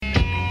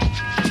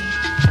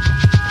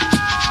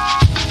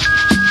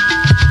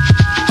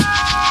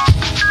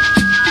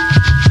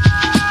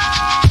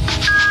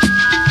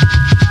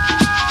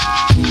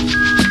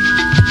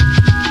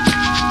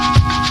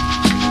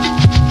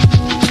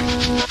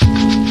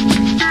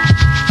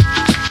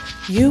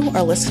You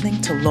are listening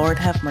to Lord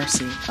Have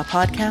Mercy, a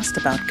podcast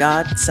about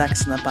God,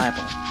 sex, and the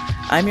Bible.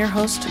 I'm your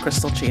host,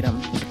 Crystal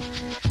Cheatham.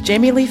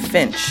 Jamie Lee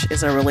Finch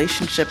is a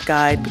relationship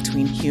guide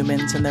between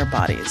humans and their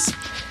bodies.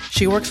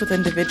 She works with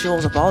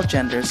individuals of all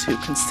genders who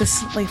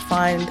consistently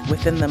find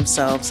within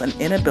themselves an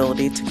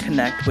inability to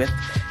connect with,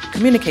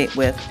 communicate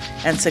with,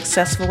 and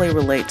successfully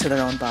relate to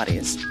their own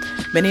bodies.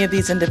 Many of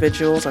these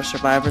individuals are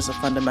survivors of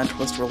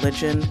fundamentalist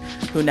religion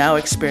who now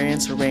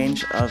experience a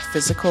range of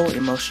physical,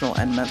 emotional,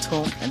 and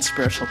mental and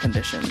spiritual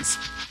conditions.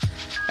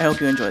 I hope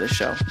you enjoy the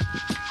show.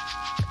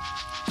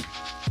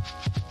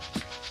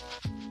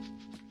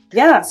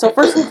 Yeah, so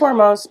first and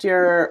foremost,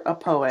 you're a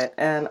poet,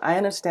 and I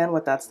understand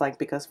what that's like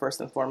because first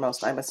and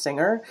foremost, I'm a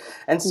singer,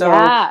 and so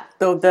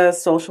though the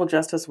social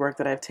justice work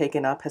that I've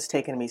taken up has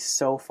taken me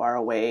so far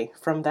away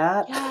from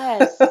that.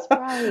 Yes,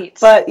 right.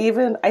 But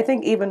I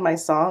think even my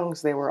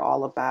songs, they were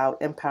all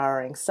about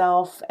empowering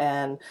self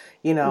and,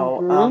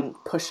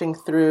 pushing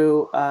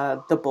through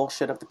the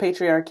bullshit of the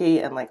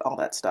patriarchy and like all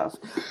that stuff.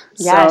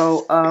 Yes.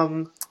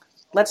 So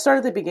let's start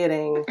at the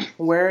beginning.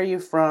 Where are you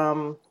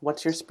from?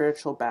 What's your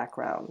spiritual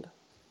background?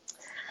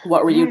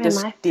 What were you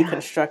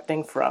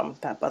deconstructing from,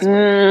 that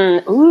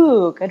buzzword?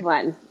 Ooh, good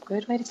one.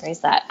 Good way to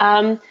phrase that.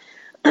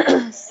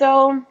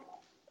 So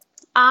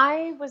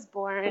I was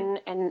born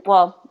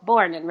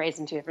and raised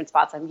in two different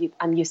spots.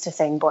 I'm used to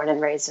saying born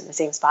and raised in the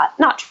same spot.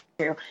 Not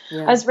true.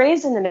 Yeah. I was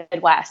raised in the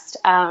Midwest,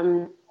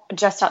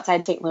 just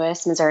outside St.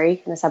 Louis,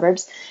 Missouri, in the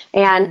suburbs.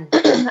 And,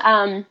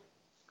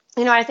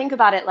 I think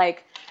about it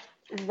like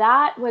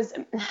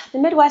the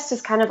Midwest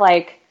is kind of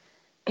like,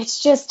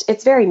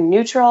 it's very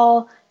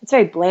neutral. It's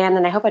very bland,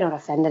 and I hope I don't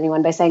offend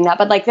anyone by saying that,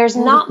 but like there's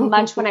not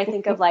much when I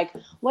think of like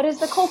what is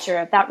the culture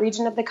of that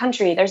region of the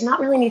country. There's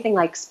not really anything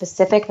like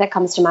specific that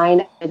comes to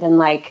mind other than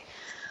like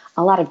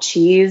a lot of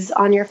cheese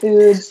on your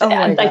foods.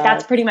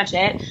 That's pretty much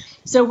it.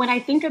 So when I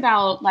think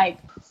about like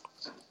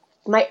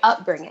my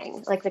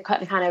upbringing, like the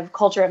kind of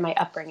culture of my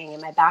upbringing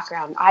and my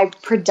background, I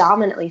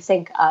predominantly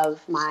think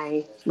of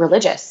my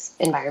religious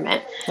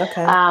environment.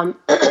 Okay.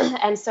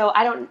 And so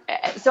I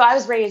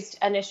was raised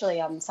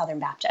initially Southern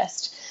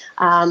Baptist,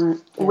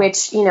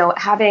 which,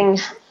 having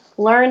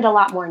learned a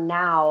lot more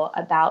now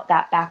about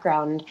that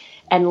background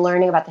and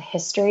learning about the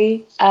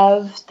history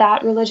of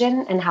that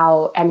religion and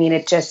how,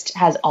 it just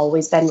has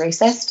always been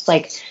racist.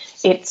 Like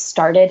it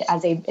started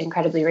as a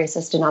incredibly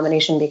racist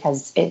denomination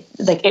because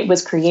it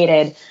was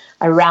created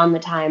around the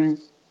time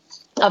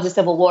of the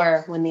Civil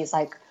War when these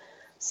like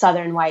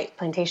Southern white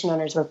plantation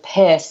owners were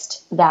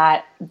pissed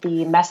that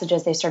the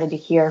messages they started to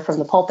hear from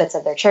the pulpits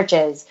of their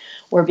churches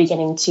were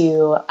beginning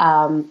to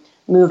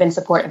move in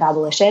support of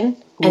abolition.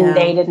 And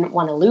they didn't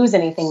want to lose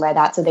anything by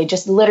that. So they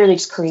just literally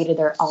just created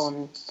their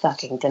own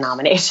fucking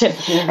denomination.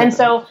 Yeah. And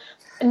so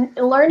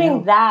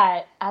learning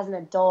that as an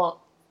adult,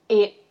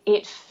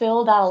 it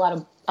filled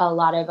out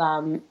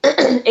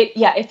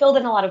it filled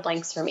in a lot of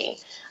blanks for me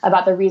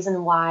about the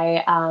reason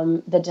why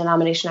the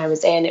denomination I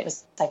was in, it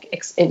was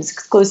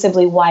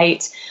exclusively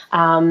white.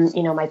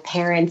 My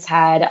parents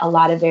had a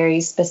lot of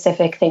very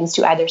specific things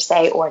to either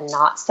say or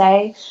not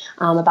say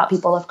about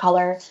people of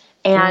color.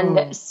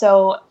 And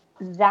so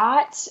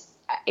that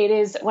it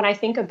is, when I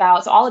think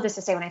about, so all of this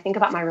to say, when I think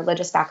about my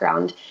religious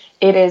background,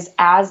 it is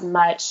as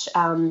much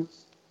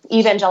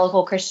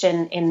evangelical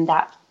Christian in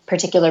that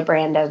particular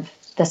brand of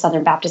the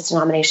Southern Baptist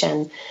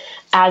denomination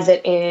as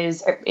it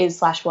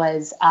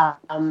was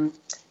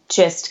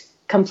just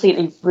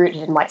completely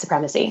rooted in white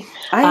supremacy.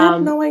 I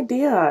had no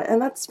idea. And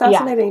that's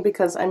fascinating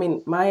because,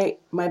 my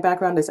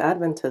background is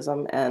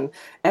Adventism and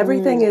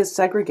everything is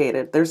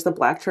segregated. There's the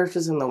black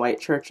churches and the white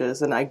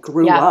churches. And I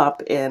grew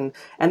up and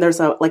there's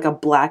a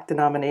black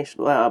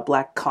denomination,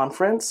 black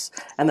conference,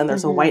 and then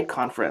there's a white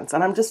conference.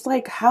 And I'm just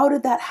like, how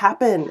did that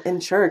happen in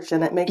church?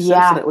 And it makes sense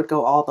that it would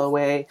go all the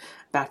way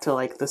back to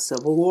like the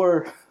Civil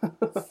War.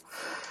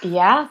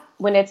 Yeah.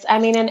 When it's,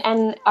 can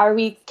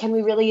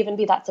we really even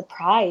be that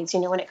surprised,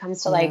 when it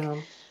comes to like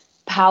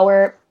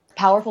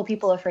powerful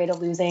people afraid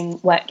of losing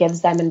what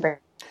gives them and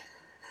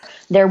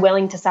they're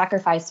willing to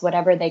sacrifice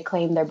whatever they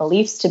claim their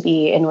beliefs to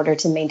be in order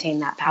to maintain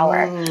that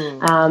power.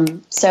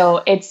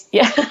 So it's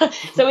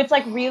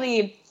like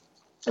really,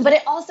 but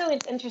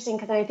it's interesting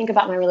because I think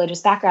about my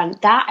religious background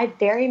that I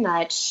very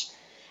much,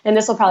 and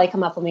this will probably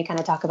come up when we kind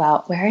of talk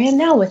about where I am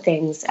now with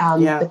things,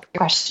 with the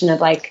question of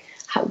like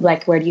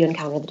where do you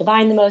encounter the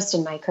divine the most,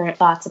 and my current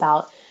thoughts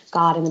about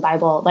God and the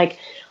Bible. Like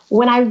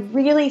when I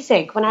really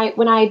think, when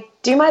I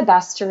do my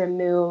best to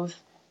remove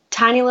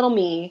tiny little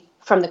me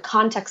from the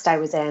context I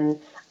was in,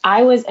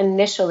 I was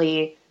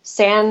initially,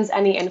 sans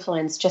any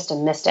influence, just a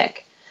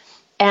mystic.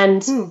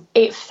 And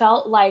it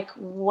felt like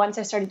once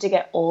I started to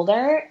get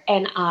older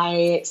and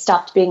I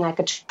stopped being like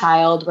a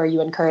child where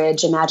you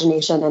encourage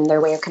imagination and their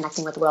way of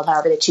connecting with the world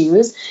however they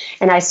choose,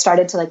 and I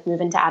started to like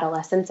move into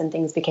adolescence and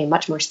things became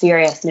much more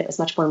serious and it was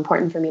much more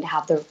important for me to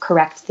have the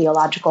correct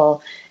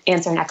theological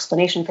answer and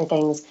explanation for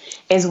things,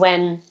 is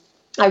when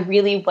I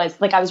really was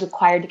like, I was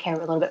required to care a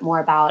little bit more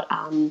about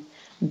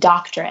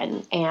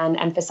doctrine and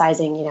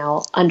emphasizing,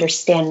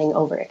 understanding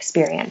over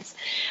experience.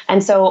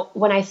 And so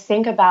when I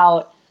think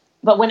about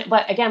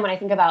but again, when I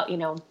think about,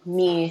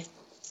 me,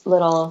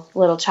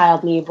 little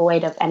child, me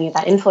void of any of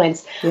that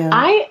influence,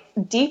 I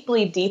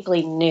deeply,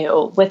 deeply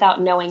knew,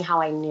 without knowing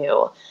how I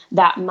knew,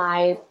 that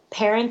my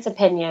parents'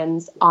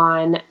 opinions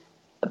on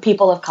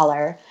people of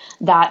color,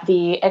 that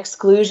the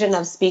exclusion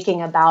of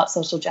speaking about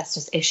social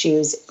justice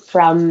issues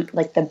from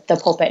like the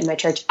pulpit in my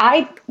church,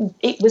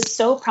 it was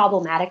so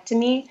problematic to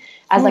me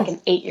as like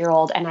an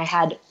 8-year-old, and I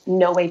had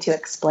no way to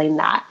explain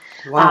that.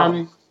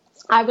 Wow.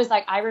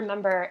 I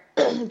remember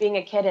being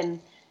a kid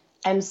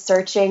and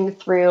searching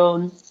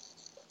through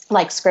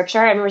like scripture.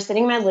 I remember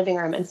sitting in my living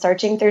room and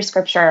searching through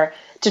scripture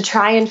to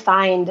try and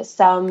find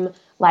some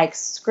like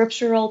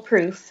scriptural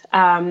proof,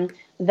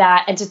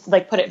 that, and just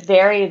like put it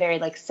very, very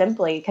like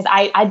simply, because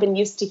I'd been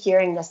used to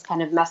hearing this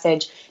kind of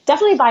message,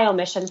 definitely by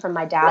omission from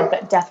my dad,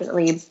 but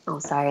definitely, oh,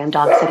 sorry, I'm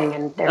dog sitting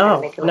and they're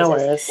going to make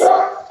noises. No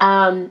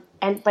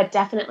worries. But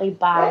definitely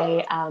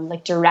by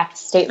like direct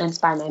statements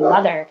by my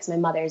mother, because my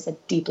mother is a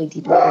deeply,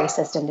 deeply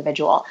racist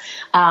individual.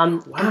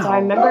 And so I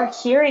remember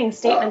hearing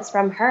statements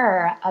from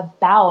her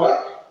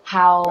about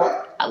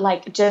how,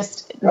 like,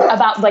 just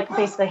about like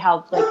basically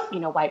how, like,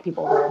 white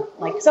people were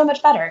like so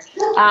much better.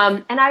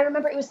 And I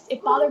remember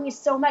it bothered me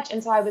so much.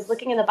 And so I was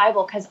looking in the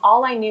Bible, because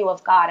all I knew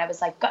of God, I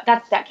was like,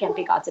 that can't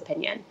be God's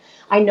opinion.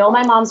 I know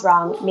my mom's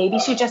wrong. Maybe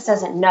she just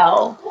doesn't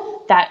know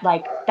that,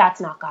 like,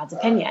 that's not God's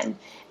opinion.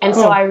 And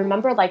so I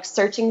remember like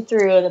searching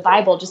through the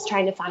Bible, just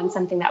trying to find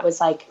something that was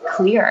like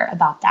clear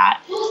about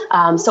that.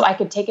 So I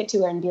could take it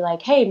to her and be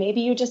like, hey, maybe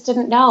you just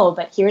didn't know,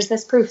 but here's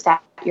this proof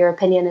that your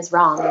opinion is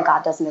wrong and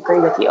God doesn't agree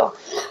with you.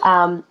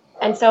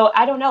 And so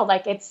I don't know,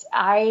 like that's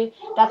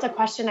a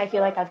question I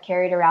feel like I've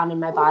carried around in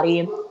my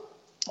body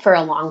for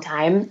a long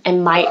time,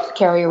 and might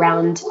carry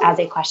around as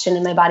a question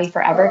in my body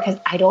forever,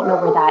 because I don't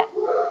know where that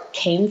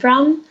came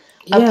from.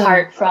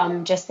 Apart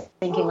from just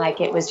thinking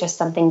like it was just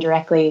something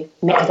directly,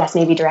 I guess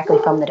maybe directly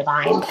from the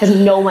divine, because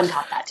no one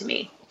taught that to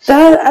me.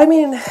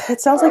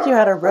 It sounds like you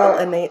had a real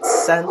innate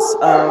sense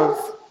of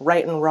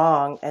right and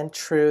wrong and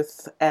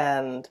truth,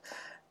 and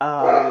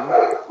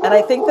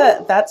I think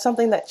that that's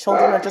something that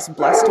children are just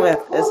blessed with,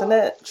 isn't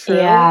it? True.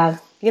 Yeah.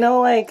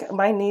 Like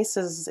my niece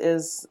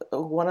is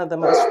one of the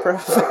most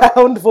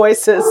profound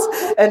voices,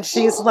 and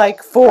she's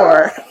like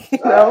 4,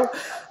 Wow.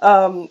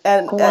 I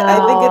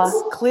think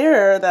it's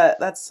clear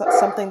that that's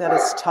something that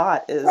is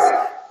taught, is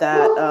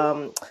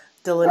that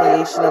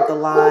delineation of the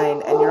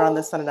line, and you're on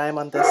this side and I'm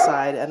on this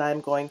side, and I'm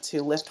going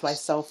to lift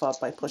myself up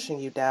by pushing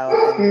you down,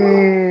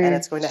 and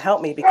it's going to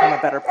help me become a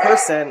better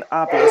person,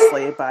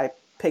 obviously, by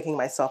picking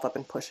myself up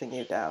and pushing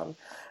you down.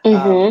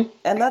 And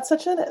that's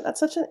such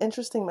an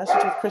interesting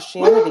message of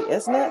Christianity,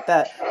 isn't it?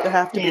 That there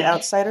have to be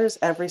outsiders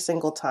every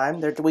single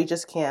time. We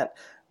just can't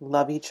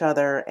love each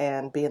other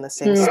and be in the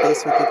same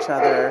space with each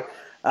other.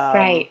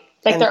 Right.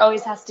 Like there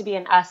always has to be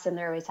an us, and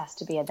there always has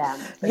to be a them.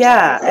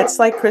 Yeah, it's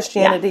like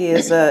Christianity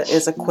is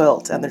a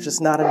quilt, and there's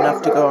just not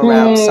enough to go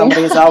around.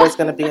 Somebody's always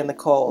going to be in the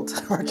cold.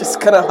 We're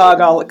just going to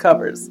hog all the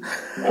covers.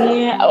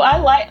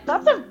 Yeah,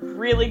 that's a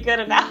really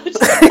good analogy.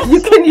 You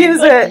can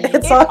use it.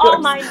 It's all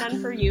mine,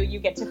 none for you. You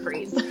get to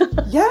freeze.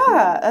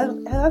 Yeah,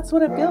 and that's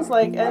what it feels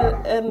like.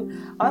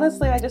 And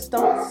honestly, I just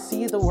don't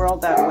see the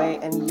world that way.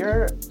 And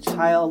your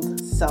child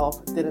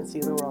self didn't see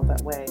the world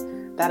that way.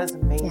 That is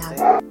amazing.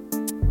 Yeah.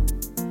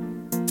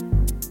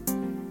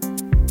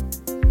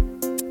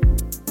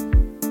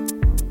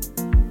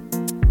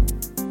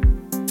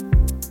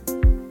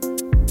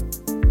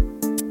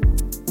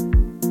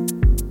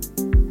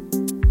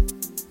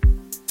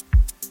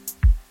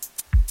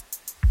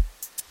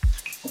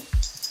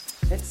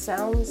 It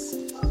sounds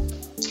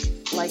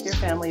like your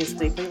family is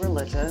deeply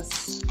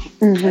religious,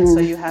 and so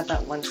you have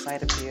that one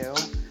side of you.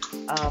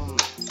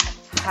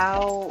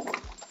 How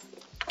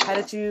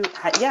did you?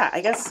 I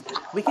guess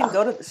we can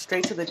go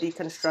straight to the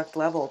deconstruct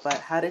level. But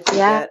how did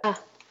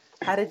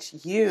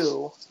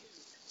you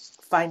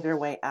find your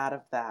way out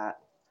of that?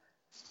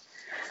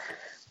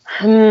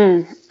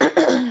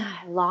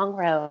 Long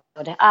road.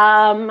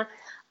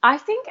 I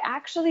think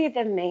actually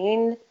the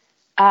main.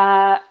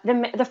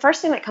 The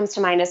first thing that comes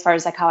to mind as far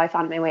as like how I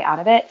found my way out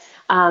of it,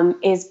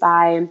 is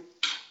by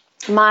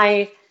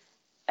my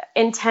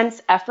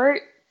intense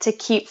effort to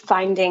keep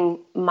finding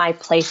my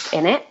place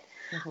in it.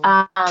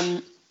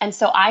 And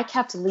so I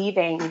kept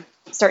leaving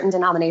certain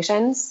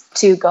denominations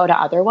to go to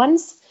other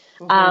ones,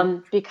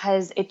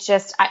 because it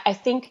just, I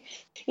think,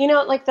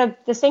 like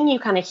the thing you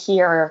kind of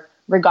hear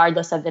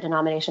regardless of the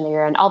denomination that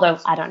you're in, although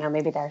I don't know,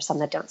 maybe there are some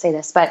that don't say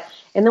this, but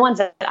in the ones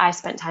that I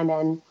spent time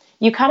in,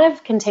 you kind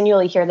of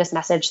continually hear this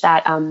message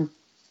that,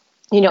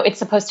 it's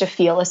supposed to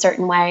feel a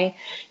certain way.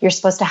 You're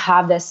supposed to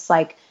have this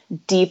like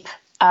deep,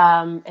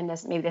 and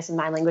maybe this is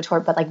my language for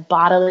it, but like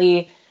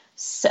bodily,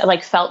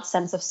 like felt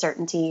sense of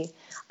certainty.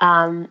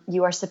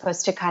 You are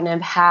supposed to kind of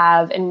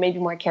have, and maybe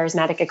more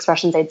charismatic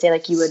expressions, I'd say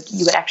like you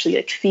would actually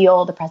like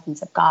feel the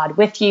presence of God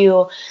with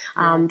you.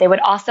 They would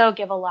also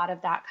give a lot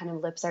of that kind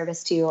of lip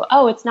service to,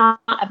 it's not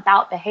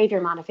about behavior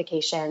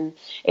modification.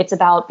 It's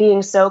about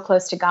being so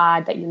close to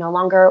God that you no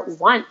longer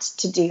want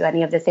to do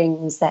any of the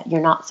things that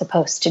you're not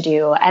supposed to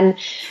do. And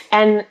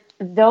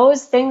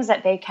those things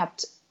that they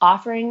kept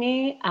offering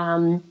me,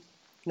 and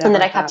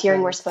that I kept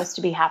hearing were supposed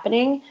to be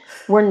happening,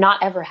 were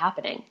not ever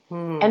happening.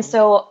 And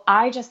so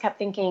I just kept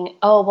thinking,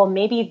 oh, well,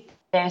 maybe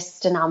this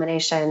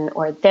denomination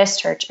or this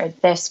church or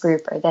this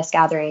group or this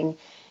gathering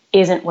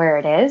isn't where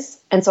it is.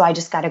 And so I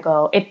just got to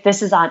go,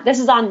 this is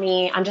on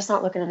me. I'm just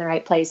not looking in the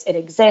right place. It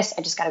exists.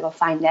 I just got to go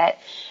find it.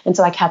 And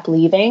so I kept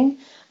leaving.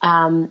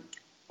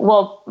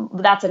 Well,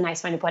 that's a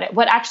nice way to put it.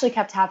 What actually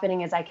kept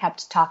happening is I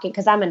kept talking,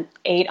 because I'm an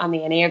 8 on the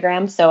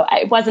Enneagram. So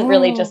it wasn't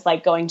really just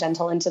like going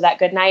gentle into that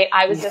good night.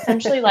 I was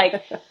essentially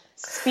like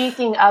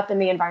speaking up in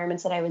the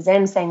environments that I was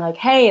in, saying like,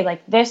 hey,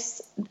 like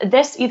this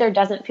either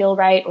doesn't feel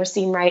right or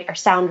seem right or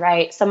sound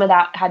right. Some of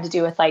that had to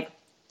do with like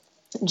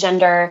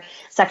gender,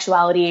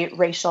 sexuality,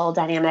 racial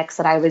dynamics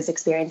that I was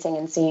experiencing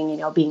and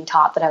seeing, being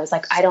taught, that I was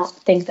like, I don't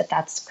think that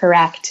that's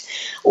correct,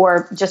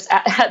 or just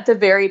at the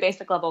very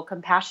basic level,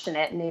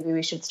 compassionate. And maybe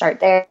we should start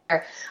there.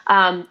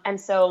 And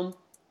so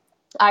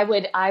I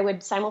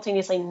would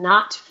simultaneously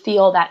not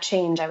feel that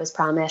change I was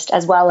promised,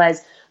 as well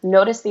as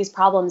notice these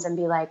problems and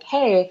be like,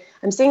 hey,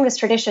 I'm seeing this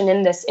tradition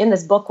in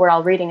this book we're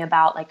all reading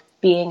about, like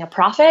being a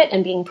prophet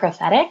and being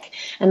prophetic,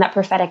 and that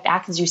prophetic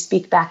act is you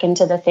speak back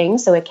into the thing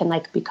so it can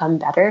like become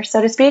better,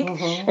 so to speak.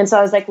 And so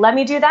I was like, let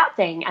me do that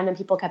thing. And then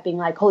people kept being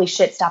like, holy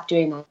shit, stop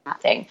doing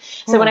that thing.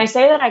 So when I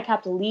say that I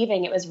kept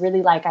leaving, it was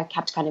really like I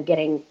kept kind of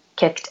getting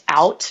kicked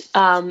out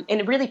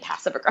in really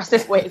passive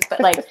aggressive ways,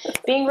 but like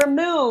being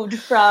removed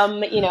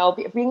from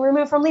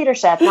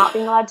leadership, not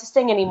being allowed to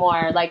sing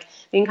anymore, like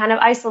being kind of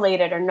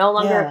isolated, or no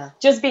longer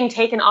just being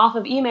taken off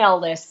of email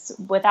lists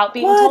without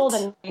being told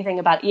anything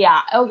about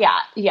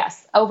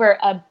over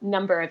a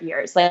number of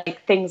years.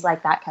 Like things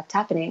like that kept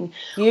happening.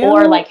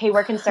 Or like, hey,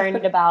 we're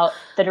concerned about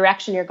the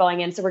direction you're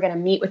going in, so we're going to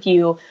meet with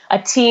you.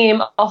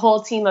 A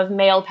whole team of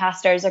male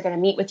pastors are going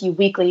to meet with you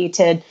weekly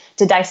to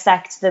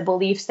dissect the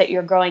beliefs that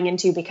you're growing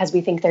into, because we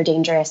think they're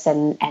dangerous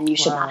and you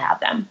should not have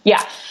them.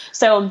 Yeah.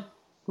 So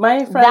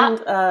my friend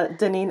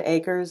Deneen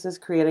Akers is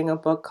creating a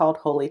book called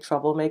Holy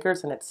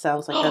Troublemakers, and it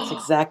sounds like that's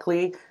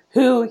exactly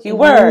who you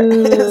were.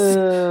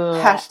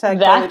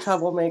 Hashtag Holy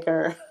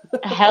Troublemaker.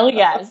 Hell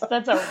yes.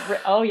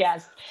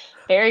 Yes.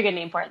 Very good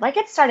name for it. Like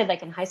it started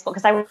like in high school,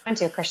 because I went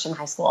to a Christian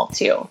high school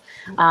too.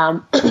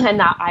 And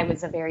that I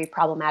was a very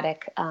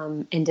problematic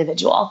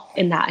individual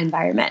in that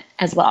environment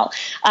as well.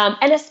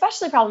 And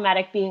especially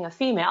problematic being a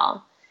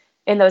female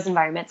in those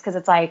environments, because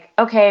it's like,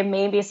 okay,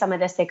 maybe some of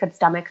this they could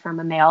stomach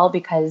from a male,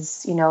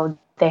 because,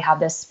 they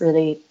have this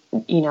really,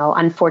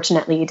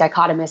 unfortunately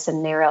dichotomous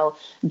and narrow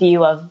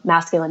view of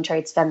masculine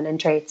traits, feminine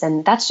traits.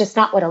 And that's just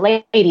not what a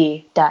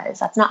lady does.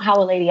 That's not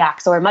how a lady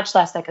acts, or much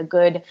less like a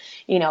good,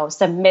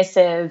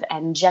 submissive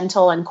and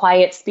gentle and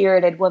quiet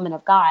spirited woman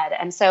of God.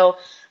 And so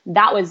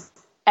that was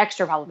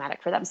extra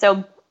problematic for them.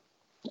 So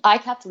I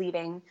kept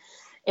leaving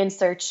in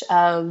search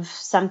of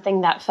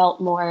something that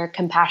felt more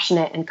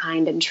compassionate and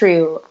kind and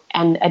true.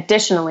 And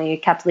additionally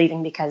kept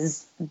leaving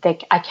because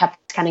I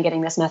kept kind of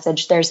getting this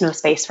message, there's no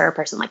space for a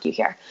person like you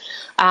here.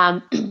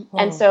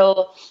 And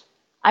so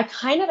I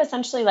kind of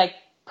essentially like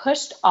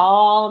pushed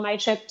all my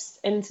chips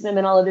into the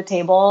middle of the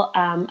table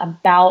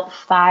about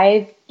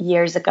 5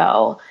 years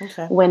ago.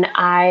 When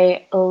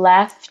I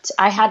left.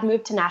 I had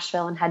moved to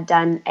Nashville and had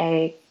done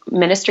a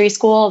ministry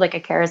school, like a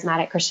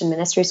charismatic Christian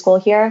ministry school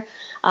here.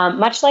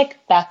 Much like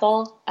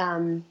Bethel,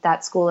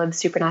 that school of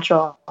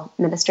supernatural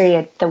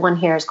ministry, the one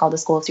here is called the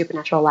School of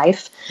Supernatural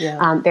Life.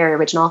 Very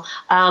original.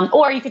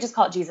 Or you could just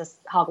call it Jesus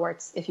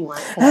Hogwarts if you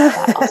want, because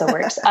that also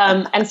works.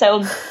 And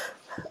so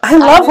I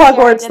love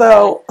Hogwarts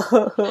though.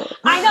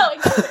 I know,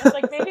 exactly. It's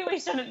like, maybe we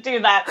shouldn't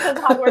do that because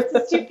Hogwarts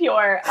is too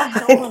pure.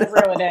 I don't want to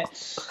ruin it.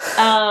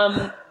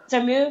 So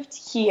I moved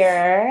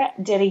here,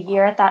 did a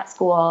year at that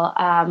school.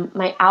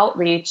 My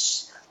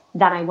outreach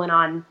that I went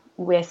on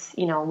with,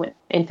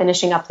 in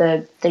finishing up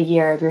the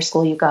year of your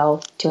school, you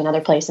go to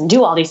another place and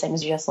do all these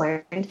things you just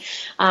learned.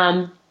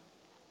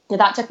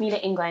 That took me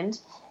to England,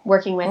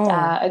 working with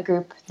a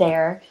group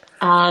there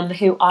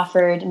who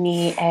offered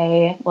me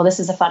this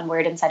is a fun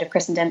word inside of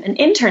Christendom, an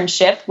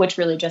internship, which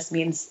really just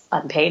means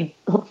unpaid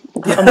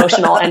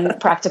emotional and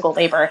practical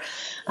labor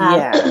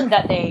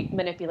that they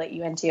manipulate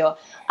you into.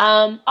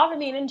 Offered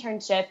me an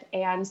internship.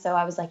 And so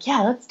I was like,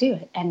 yeah, let's do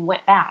it, and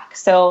went back.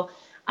 So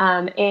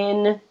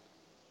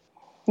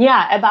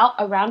about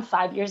around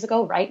 5 years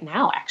ago, right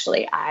now,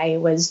 actually, I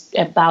was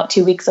about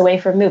 2 weeks away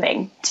from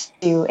moving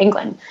to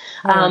England,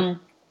 and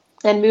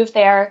moved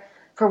there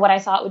for what I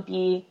thought would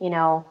be,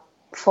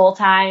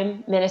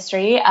 full-time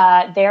ministry.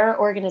 Their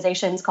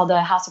organization is called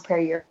the House of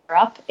Prayer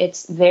Europe.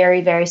 It's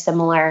very, very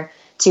similar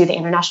to the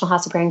International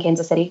House of Prayer in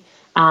Kansas City.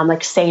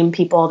 Like same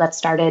people that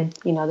started,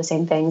 the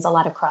same things, a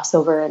lot of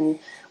crossover and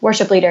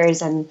worship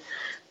leaders and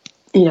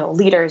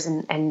leaders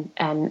and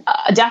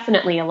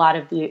definitely a lot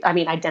of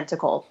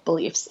identical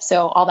beliefs.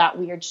 So all that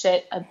weird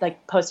shit of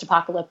like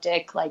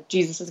post-apocalyptic, like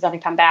Jesus is going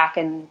to come back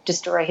and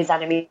destroy his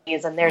enemies,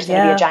 and there's going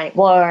to be a giant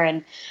war,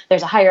 and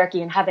there's a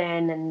hierarchy in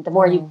heaven, and the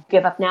more you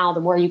give up now, the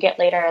more you get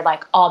later,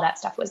 like all that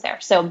stuff was there.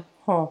 So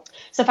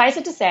suffice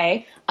it to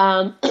say,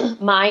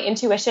 my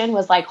intuition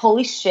was like,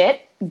 holy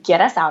shit,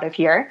 get us out of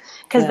here.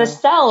 Because the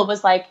cell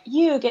was like,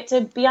 you get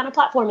to be on a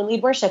platform and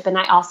lead worship. And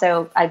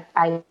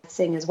I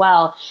sing as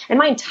well. And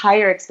my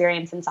entire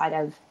experience inside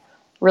of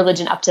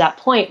religion up to that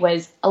point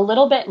was a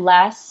little bit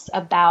less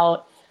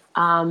about,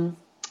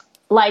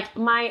 like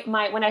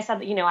when I said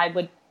that, I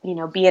would,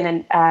 be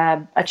in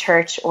a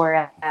church or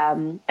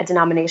a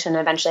denomination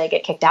and eventually I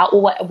get kicked out.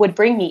 Well, what would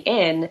bring me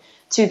in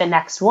to the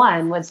next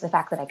one was the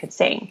fact that I could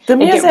sing. The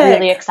music. Get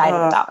really excited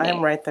about me.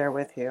 I'm right there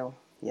with you.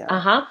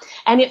 Yeah.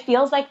 And it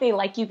feels like they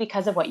like you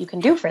because of what you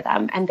can do for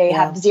them. And they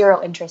have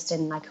zero interest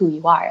in like who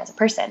you are as a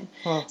person.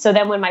 So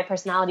then when my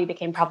personality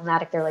became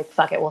problematic, they're like,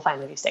 fuck it, we'll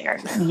find a new singer.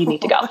 You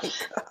need to go.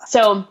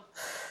 So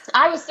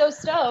I was so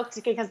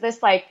stoked because this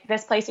place,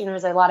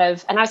 there's a lot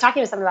of, and I was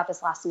talking to someone about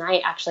this last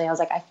night, actually. I was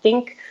like, I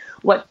think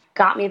what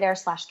got me there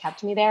 /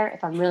 kept me there,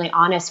 if I'm really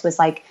honest, was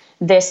like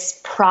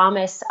this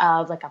promise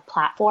of like a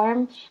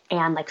platform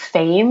and like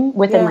fame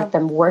within like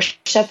the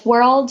worship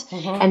world.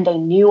 And they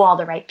knew all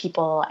the right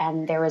people.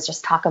 And there was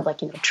just talk of like,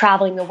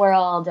 traveling the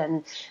world.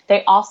 And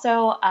they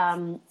also,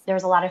 there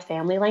was a lot of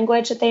family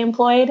language that they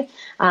employed,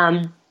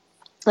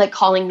 like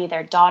calling me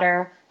their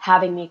daughter,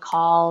 having me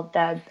call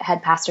the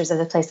head pastors of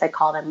the place, I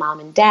call them mom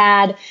and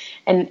dad.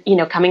 And,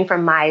 coming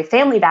from my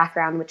family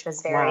background, which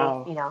was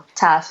very,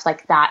 tough,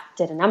 like that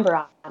did a number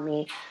on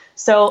me.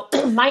 So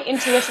my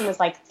intuition was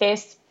like,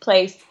 this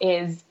place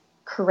is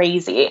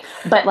crazy,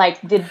 but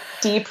like the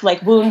deep,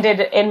 like wound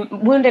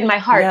in my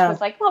heart was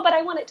like, well, but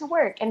I want it to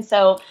work. And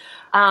so,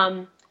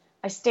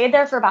 I stayed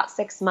there for about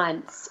 6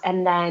 months.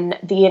 And then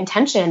the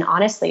intention,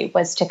 honestly,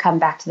 was to come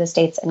back to the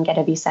States and get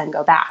a visa and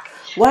go back.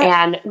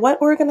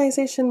 What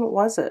organization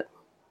was it?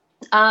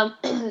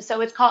 So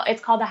it's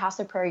called the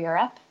House of Prayer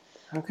Europe.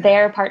 Okay.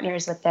 They're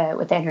partners with the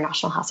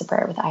International House of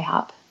Prayer, with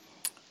Ihop.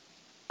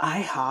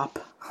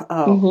 Ihop.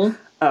 Oh,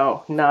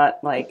 oh,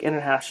 not like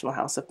International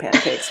House of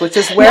Pancakes, which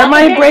is where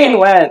my brain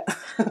went.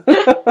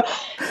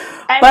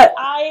 But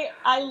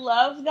I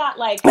love that,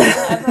 like,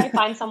 whenever I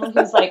find someone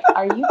who's like,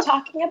 are you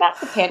talking about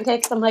the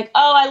pancakes? I'm like,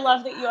 oh, I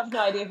love that you have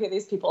no idea who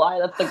these people are.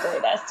 That's the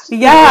greatest.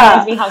 Yeah. It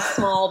reminds me how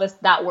small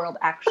that world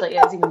actually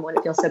is, even when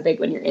it feels so big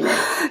when you're in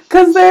it.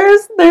 Because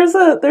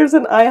there's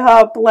an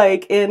IHOP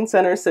like in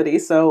Center City.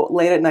 So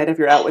late at night, if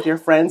you're out with your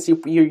friends,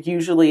 you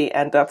usually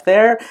end up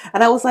there.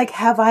 And I was like,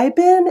 have I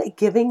been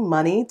giving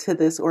money to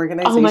this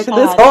organization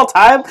this whole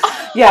time?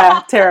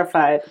 Yeah,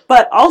 terrified.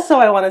 But also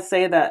I want to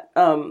say that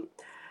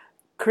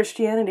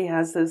Christianity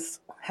has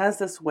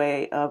this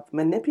way of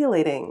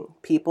manipulating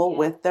people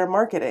with their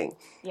marketing.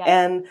 Yeah.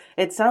 And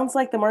it sounds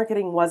like the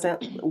marketing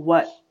wasn't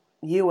what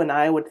you and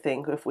I would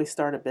think if we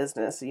start a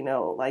business,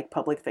 like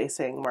public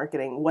facing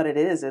marketing. What it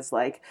is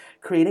like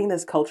creating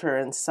this culture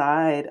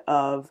inside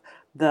of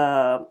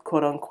the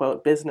quote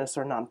unquote business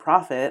or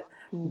nonprofit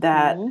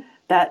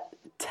that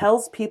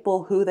tells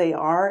people who they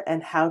are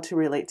and how to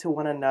relate to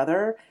one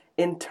another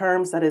in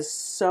terms that is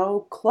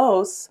so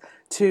close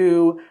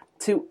to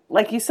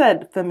like you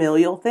said,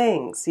 familial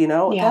things,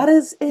 that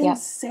is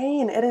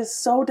insane. It is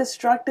so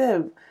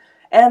destructive.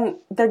 And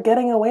they're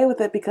getting away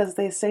with it because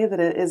they say that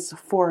it is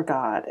for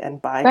God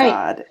and by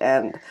God.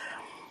 And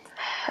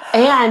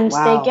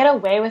they get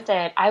away with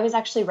it. I was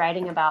actually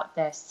writing about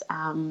this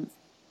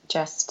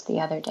just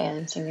the other day.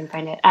 Let me see if I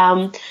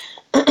can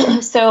find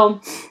it. So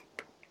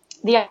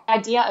the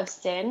idea of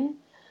sin,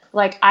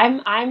 like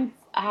I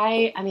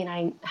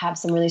have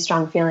some really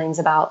strong feelings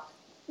about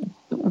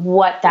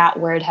what that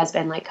word has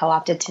been like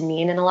co-opted to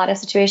mean in a lot of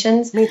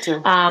situations. Me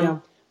too.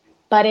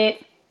 But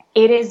it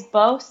is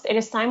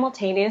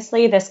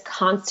simultaneously this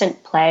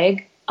constant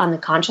plague on the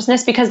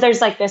consciousness, because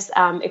there's like this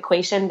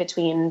equation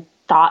between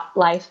thought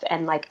life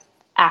and like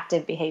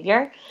active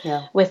behavior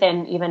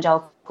within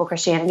evangelical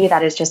Christianity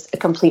that is just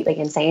completely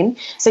insane.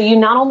 So you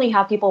not only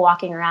have people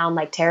walking around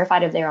like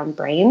terrified of their own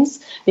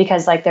brains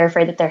because like they're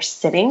afraid that they're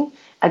sinning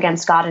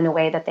against God in a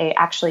way that they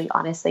actually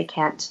honestly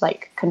can't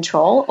like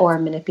control or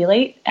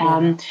manipulate,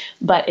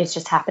 but it's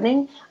just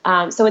happening.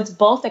 So it's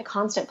both a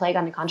constant plague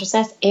on the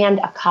consciousness and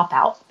a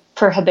cop-out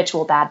for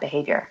habitual bad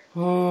behavior.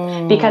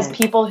 Because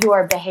people who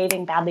are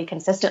behaving badly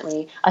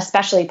consistently,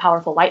 especially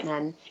powerful white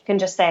men, can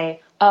just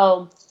say,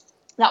 oh,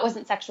 that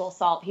wasn't sexual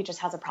assault. He just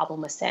has a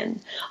problem with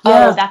sin.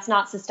 Yeah. Oh, that's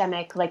not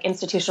systemic, like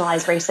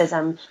institutionalized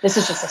racism. This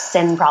is just a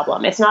sin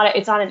problem. It's not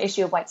an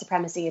issue of white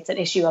supremacy. It's an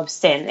issue of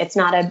sin. It's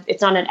not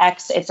it's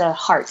a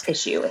heart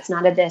issue. It's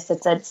not it's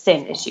a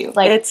sin issue.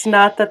 Like, it's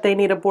not that they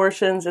need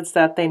abortions. It's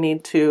that they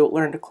need to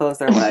learn to close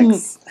their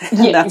legs.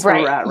 And that's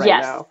where we're at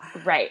right now.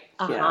 Right.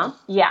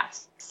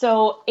 Yes.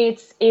 So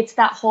it's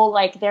that whole,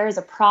 like, there is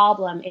a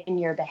problem in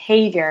your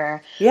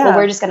behavior, but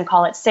we're just going to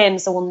call it sin.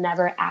 So we'll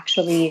never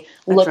actually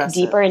look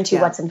deeper into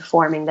what's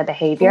informing the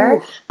behavior.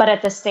 Ooh. But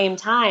at the same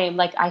time,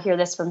 like, I hear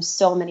this from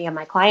so many of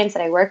my clients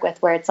that I work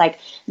with, where it's like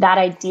that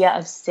idea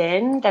of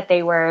sin that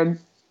they were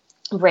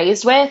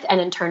raised with and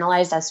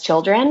internalized as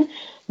children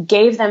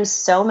gave them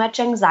so much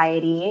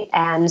anxiety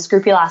and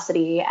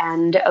scrupulosity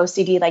and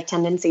OCD-like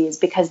tendencies,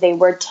 because they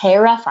were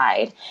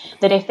terrified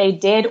that if they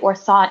did or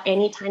thought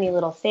any tiny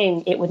little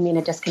thing, it would mean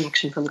a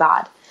disconnection from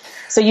God.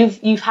 So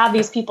you've had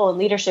these people in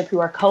leadership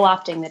who are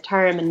co-opting the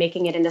term and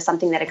making it into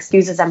something that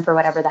excuses them for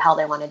whatever the hell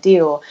they want to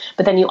do.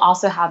 But then you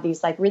also have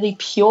these like really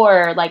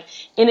pure, like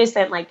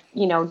innocent, like,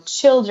 you know,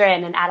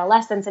 children and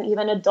adolescents and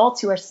even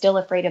adults who are still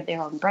afraid of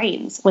their own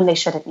brains when they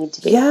shouldn't need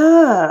to be.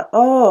 Yeah.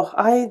 Oh,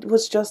 I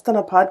was just on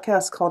a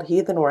podcast called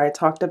Heathen where I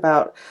talked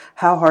about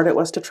how hard it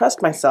was to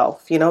trust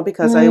myself, you know,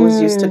 because I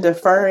was used to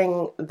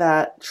deferring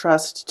that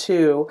trust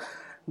to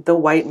the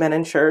white men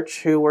in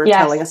church who were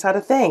telling us how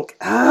to think.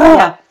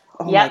 Yeah.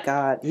 Oh my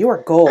God, you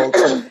are gold.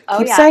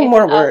 Keep yeah. saying It's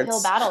more an words.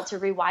 uphill battle to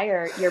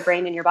rewire your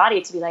brain and your body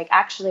to be like,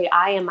 actually,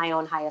 I am my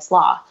own highest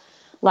law.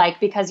 Like,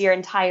 because your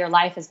entire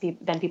life has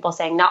been people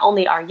saying, not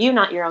only are you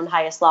not your own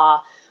highest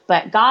law,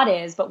 but God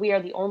is, but we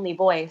are the only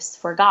voice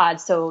for God.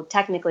 So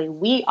technically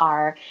we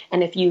are.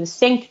 And if you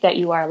think that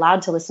you are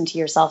allowed to listen to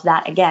yourself,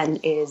 that again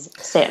is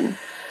sin.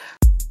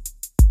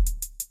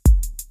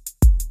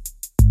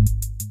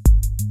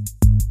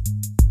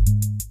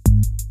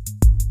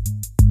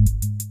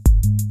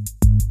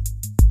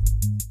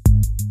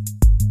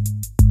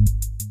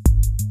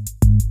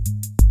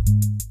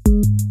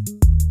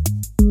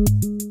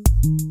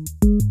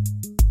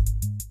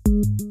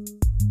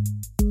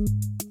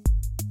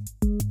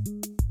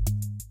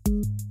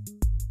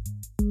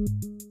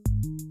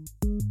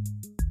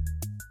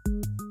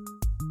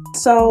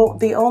 So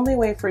the only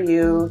way for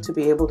you to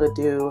be able to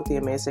do the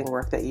amazing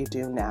work that you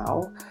do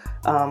now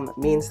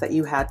means that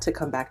you had to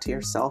come back to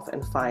yourself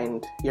and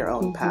find your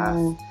own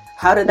path.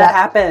 How did that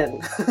happen?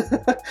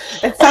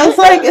 It sounds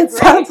like it's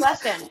a great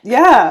question.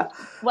 Yeah.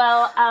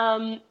 Well,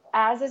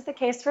 as is the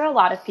case for a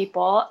lot of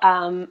people,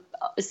 a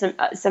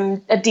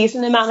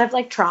decent amount of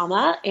like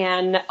trauma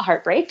and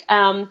heartbreak.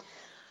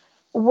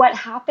 What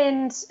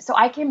happened? So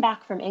I came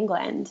back from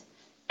England,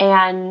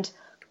 and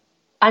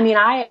I mean,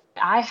 I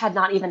had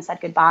not even said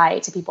goodbye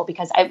to people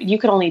because you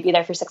could only be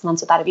there for 6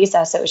 months without a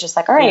visa. So it was just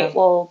like, all right,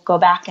 we'll go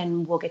back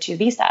and we'll get you a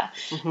visa.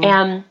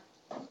 And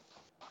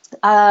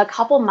a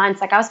couple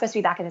months, like I was supposed to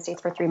be back in the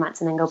States for 3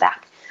 months and then go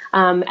back.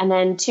 And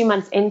then 2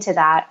 months into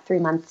that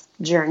 3-month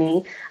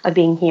journey of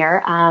being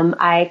here,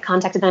 I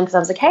contacted them because I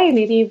was like, hey,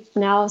 maybe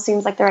now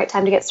seems like the right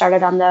time to get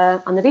started on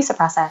the visa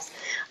process.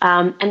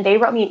 And they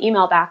wrote me an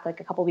email back like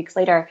a couple weeks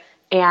later.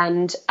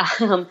 And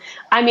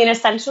I mean,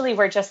 essentially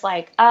we're just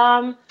like,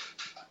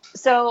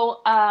 so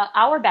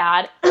our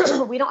bad,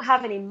 we don't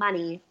have any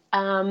money.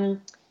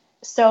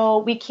 So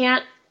we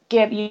can't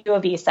give you a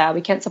visa.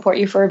 We can't support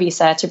you for a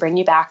visa to bring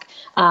you back.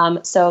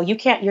 So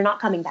you're not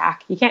coming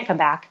back. You can't come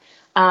back.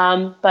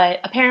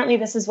 But apparently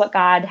this is what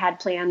God had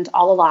planned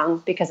all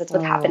along because it's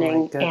what's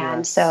happening.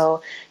 And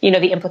so, you know,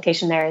 the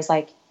implication there is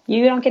like,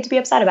 you don't get to be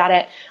upset about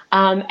it.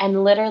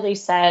 And literally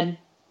said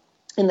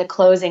in the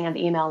closing of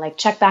the email, like,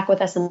 check back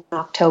with us in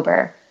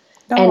October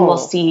and we'll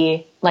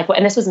see like what,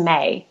 and this was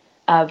May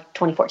of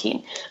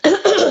 2014.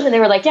 And they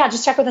were like, yeah,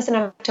 just check with us in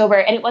October.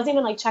 And it wasn't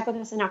even like, check with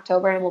us in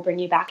October and we'll bring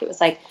you back. It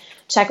was like,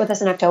 check with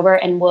us in October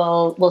and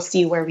we'll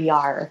see where we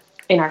are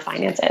in our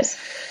finances.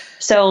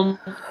 So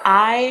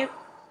I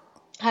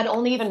had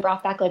only even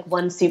brought back like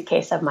one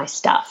suitcase of my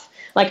stuff.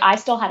 Like I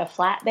still had a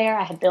flat there.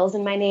 I had bills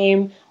in my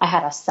name. I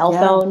had a cell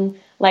phone,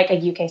 like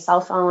a UK cell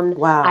phone.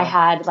 Wow. I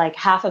had like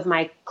half of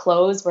my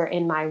clothes were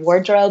in my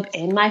wardrobe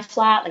in my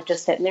flat, like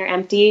just sitting there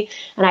empty.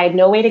 And I had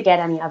no way to get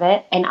any of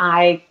it. And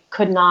I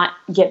could not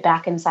get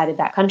back inside of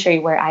that country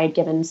where I had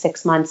given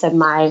 6 months of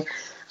my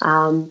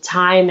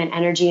time and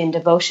energy and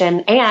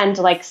devotion and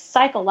like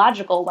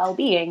psychological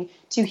well-being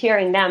to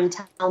hearing them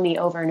tell me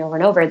over and over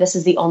and over, this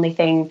is the only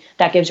thing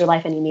that gives your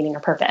life any meaning or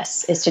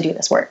purpose is to do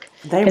this work.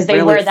 Because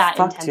they were that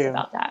intense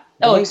about that.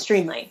 Oh,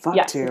 extremely.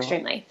 Yes,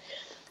 extremely.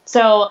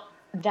 So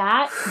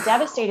that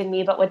devastated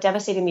me. But what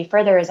devastated me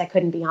further is I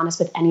couldn't be honest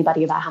with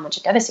anybody about how much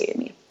it devastated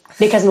me.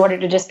 Because in order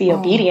to just be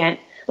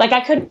obedient, like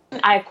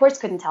I of course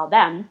couldn't tell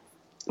them.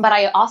 But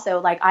I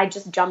also, like, I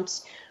just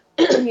jumped,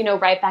 you know,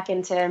 right back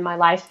into my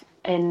life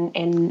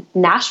in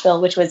Nashville,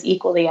 which was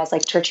equally as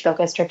like church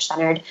focused, church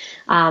centered,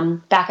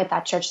 back at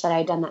that church that I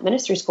had done that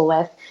ministry school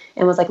with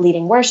and was like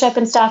leading worship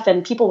and stuff.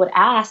 And people would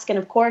ask. And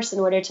of course, in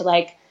order to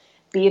like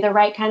be the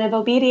right kind of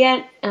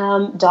obedient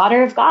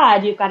daughter of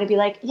God, you've got to be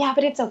like, yeah,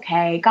 but it's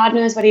okay. God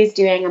knows what he's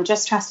doing. I'm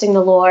just trusting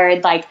the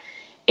Lord. Like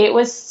it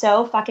was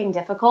so fucking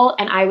difficult.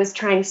 And I was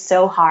trying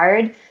so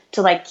hard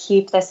to like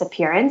keep this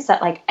appearance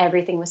that like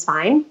everything was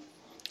fine.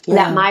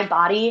 That my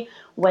body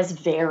was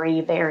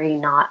very, very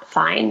not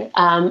fine.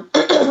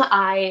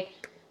 I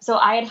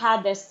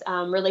had this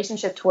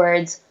relationship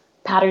towards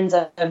patterns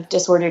of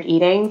disordered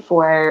eating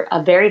for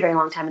a very, very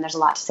long time. And there's a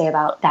lot to say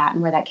about that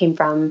and where that came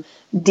from,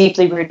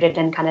 deeply rooted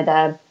in kind of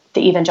the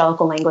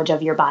evangelical language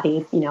of your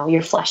body, you know,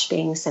 your flesh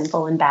being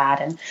sinful and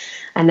bad.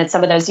 And then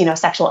some of those, you know,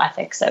 sexual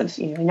ethics of,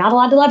 you know, you're not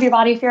allowed to love your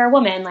body if you're a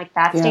woman, like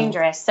that's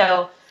dangerous.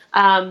 So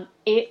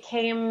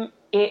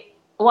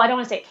well, I don't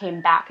want to say it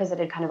came back because it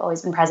had kind of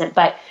always been present,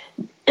 but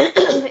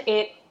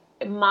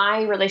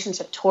my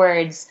relationship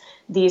towards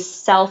the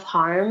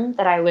self-harm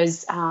that I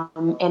was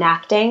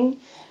enacting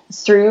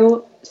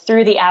through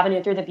the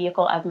avenue, through the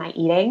vehicle of my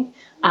eating,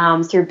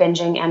 through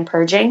binging and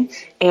purging,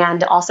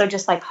 and also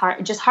just like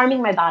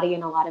harming my body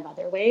in a lot of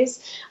other ways.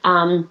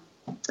 It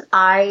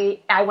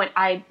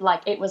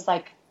was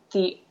like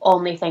the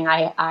only thing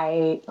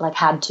I like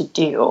had to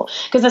do,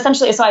 because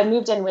essentially, so I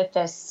moved in with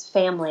this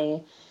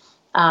family,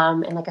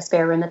 in like a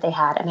spare room that they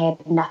had, and I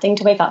had nothing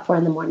to wake up for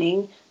in the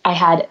morning. I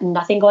had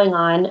nothing going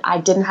on. I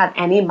didn't have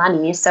any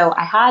money. So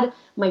I had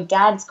my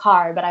dad's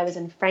car, but I was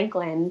in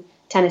Franklin,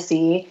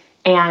 Tennessee,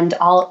 and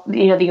all,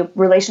 the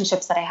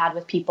relationships that I had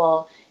with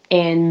people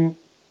in,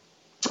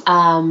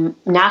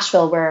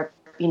 Nashville were,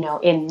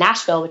 in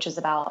Nashville, which is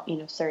about, a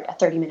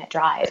 30-minute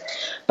drive,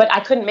 but I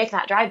couldn't make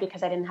that drive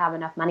because I didn't have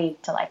enough money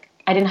to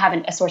I didn't have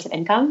a source of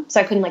income.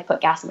 So I couldn't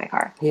put gas in my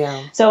car.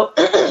 Yeah. So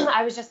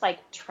I was just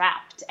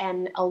trapped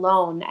and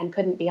alone and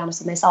couldn't be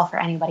honest with myself or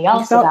anybody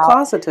else about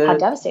closeted. How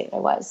devastated I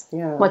was.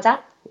 Yeah. What's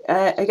that?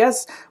 I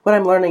guess what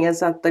I'm learning is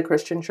that the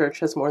Christian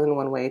church has more than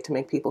one way to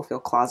make people feel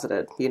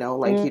closeted. You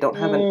don't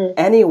have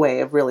any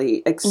way of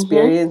really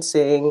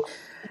experiencing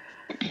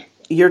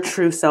your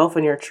true self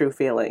and your true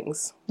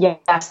feelings.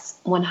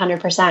 Yes,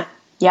 100%.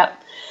 Yep.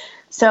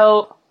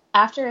 So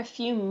after a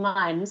few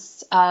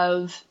months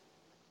of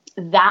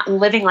that,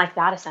 living like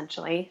that,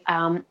 essentially,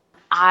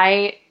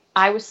 I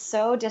was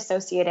so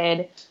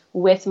dissociated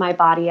with my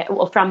body,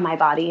 from my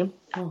body.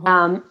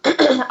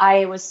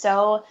 I was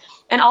so,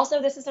 and also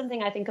this is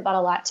something I think about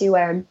a lot too,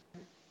 where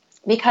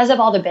because of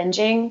all the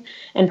binging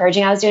and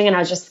purging I was doing, and I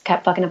was just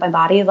kept fucking up my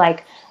body,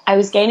 I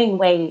was gaining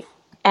weight,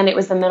 and it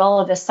was the middle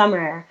of the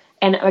summer.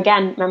 And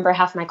again, remember,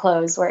 half my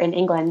clothes were in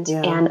England,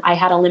 and I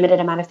had a limited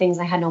amount of things.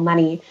 I had no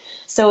money.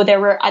 So there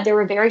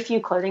were very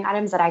few clothing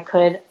items that I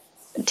could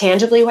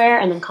tangibly wear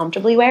and then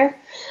comfortably wear.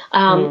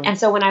 And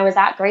so when I was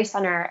at Grace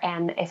Center,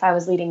 and if I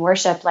was leading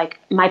worship,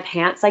 my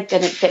pants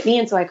didn't fit me.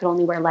 And so I could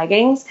only wear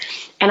leggings.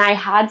 And I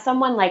had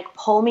someone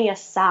pull me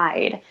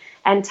aside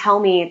and tell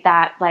me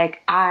that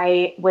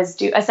I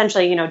was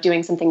essentially,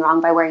 doing something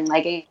wrong by wearing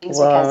leggings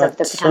because of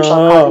the potential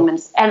of causing them.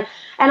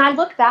 And I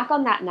look back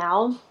on that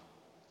now,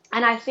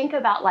 and I think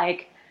about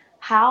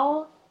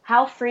how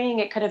freeing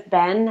it could have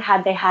been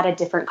had they had a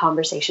different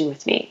conversation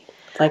with me.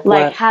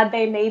 Had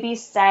they maybe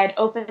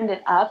opened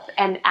it up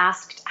and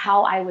asked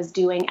how I was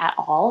doing at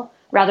all,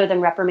 rather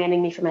than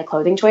reprimanding me for my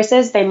clothing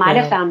choices, they might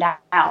have found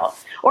out.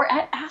 Or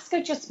ask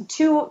just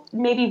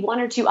maybe one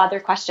or two other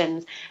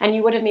questions, and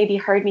you would have maybe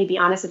heard me be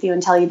honest with you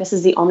and tell you this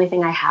is the only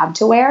thing I have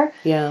to wear.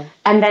 Yeah.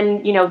 And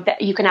then,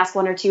 you can ask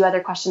one or two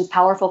other questions,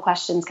 powerful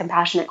questions,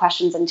 compassionate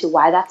questions into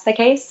why that's the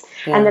case.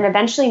 Yeah. And then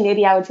eventually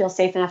maybe I would feel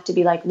safe enough to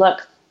be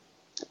look,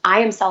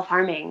 I am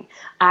self-harming.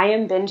 I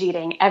am binge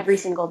eating every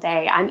single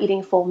day. I'm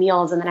eating full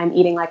meals, and then I'm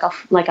eating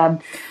a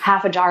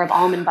half a jar of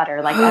almond butter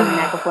every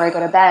night before I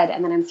go to bed,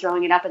 and then I'm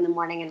throwing it up in the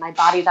morning, and my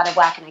body's out of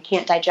whack and I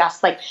can't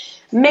digest.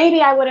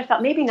 Maybe I would have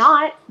felt, maybe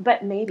not,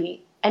 but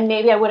maybe. And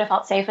maybe I would have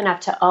felt safe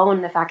enough to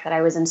own the fact that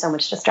I was in so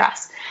much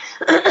distress.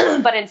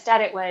 But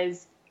instead it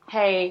was,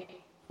 hey,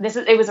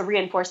 it was a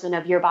reinforcement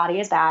of your body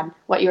is bad.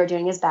 What you are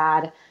doing is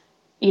bad.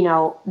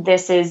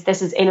 This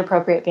is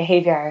inappropriate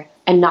behavior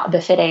and not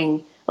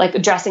befitting.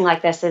 Dressing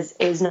like this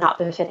is not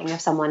befitting of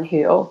someone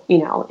who,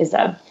 is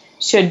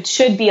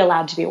should be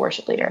allowed to be a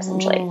worship leader,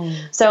 essentially.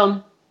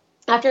 So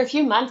after a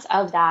few months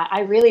of that,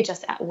 I really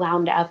just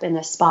wound up in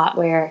this spot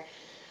where,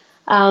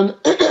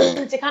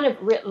 to kind of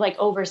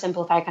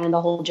oversimplify kind of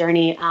the whole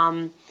journey,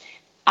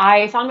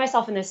 I found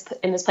myself in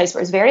this place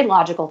where it was very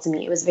logical to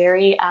me. It was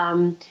very,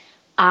 I'm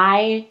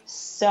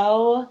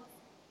so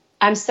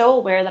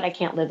aware that I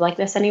can't live like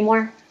this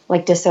anymore.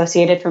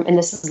 Dissociated from, and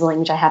this is the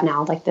language I have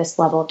now, this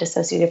level of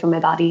dissociated from my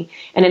body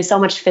and in so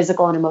much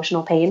physical and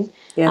emotional pain,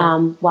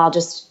 while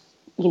just,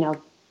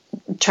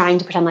 trying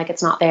to pretend like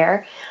it's not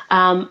there.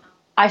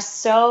 I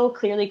so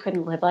clearly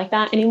couldn't live like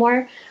that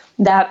anymore,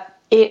 that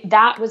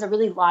was a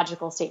really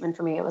logical statement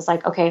for me. It was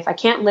okay, if I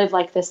can't live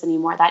like this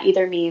anymore, that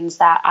either means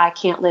that I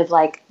can't live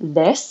like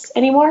this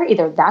anymore.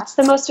 Either that's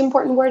the most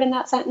important word in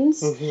that sentence.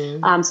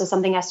 So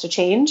something has to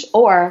change,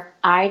 or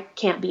I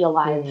can't be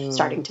alive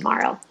starting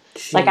tomorrow.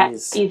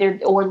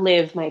 Jeez. Or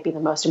live might be the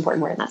most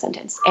important word in that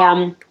sentence.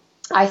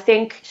 I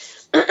think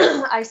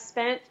I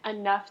spent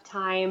enough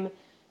time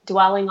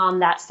dwelling on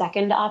that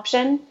second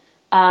option,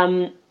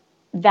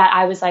 that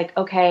I was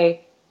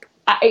okay,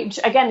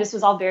 again, this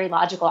was all very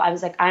logical. I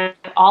was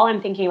all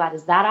I'm thinking about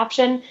is that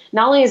option.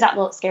 Not only is that,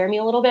 will it scare me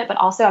a little bit, but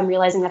also I'm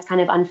realizing that's kind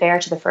of unfair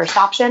to the first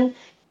option,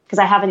 because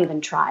I haven't even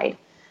tried.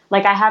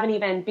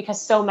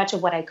 Because so much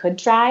of what I could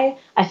try,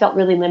 I felt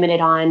really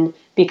limited on,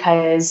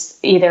 because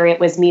either it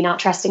was me not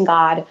trusting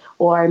God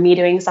or me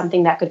doing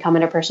something that could come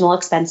at a personal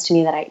expense to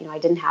me that I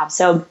didn't have.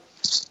 So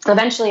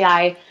eventually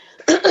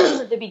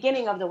the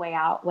beginning of the way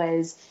out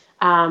was,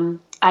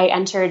 I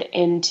entered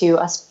into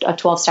a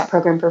 12-step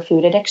program for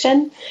food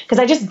addiction, because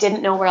I just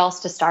didn't know where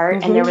else to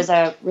start. And there was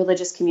a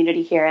religious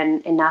community here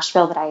in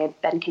Nashville that I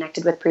had been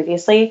connected with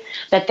previously,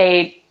 that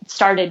they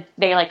started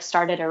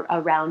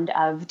a round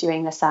of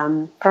doing this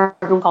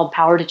program called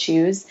Power to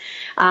Choose.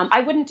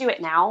 I wouldn't do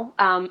it now.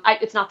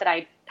 It's not that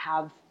I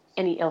have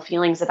any ill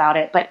feelings about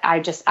it, but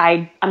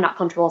I'm not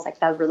comfortable with like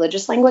the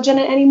religious language in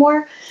it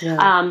anymore.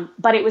 Yeah.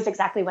 But it was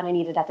exactly what I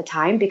needed at the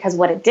time, because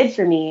what it did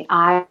for me,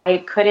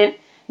 I couldn't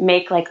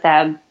make like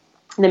the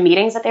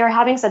meetings that they were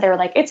having. So they were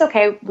like, it's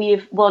okay.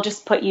 We'll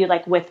just put you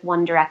like with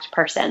one direct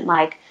person.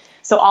 Like,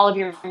 so all of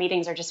your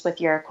meetings are just with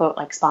your quote,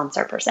 like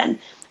sponsor person.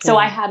 So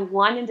I had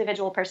one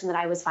individual person that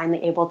I was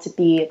finally able to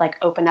be like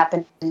open up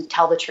and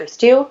tell the truth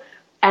to.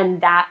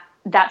 And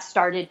that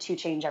started to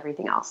change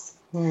everything else.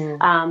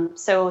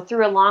 So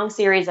through a long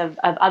series of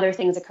other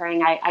things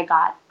occurring, I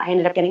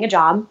ended up getting a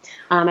job.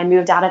 I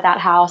moved out of that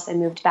house and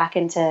moved back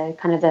into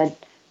kind of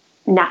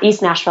the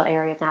East Nashville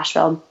area of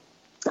Nashville.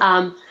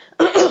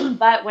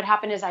 But what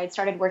happened is I had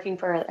started working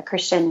for a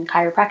Christian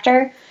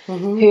chiropractor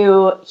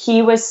who,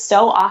 he was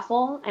so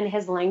awful, and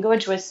his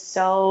language was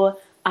so,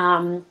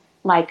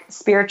 like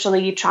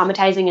spiritually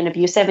traumatizing and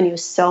abusive. And he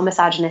was so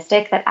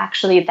misogynistic that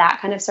actually that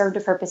kind of served a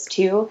purpose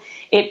too.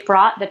 It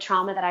brought the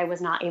trauma that I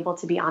was not able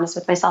to be honest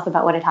with myself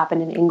about what had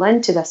happened in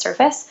England to the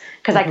surface.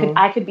 Cause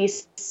I could be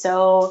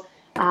so,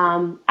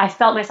 I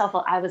felt myself,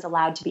 I was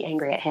allowed to be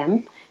angry at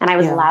him, and I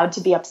was allowed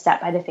to be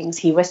upset by the things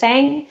he was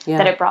saying,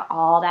 that it brought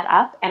all that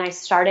up. And I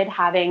started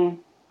having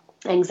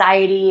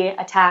anxiety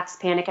attacks,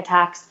 panic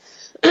attacks,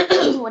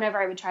 whenever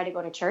I would try to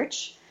go to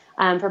church.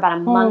 For about a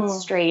month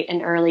straight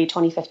in early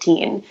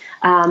 2015.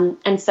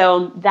 And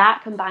so that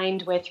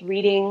combined with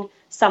reading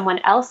someone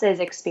else's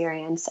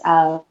experience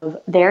of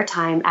their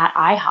time at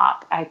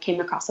Ihop, I came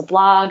across a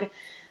blog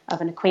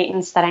of an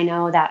acquaintance that I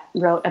know that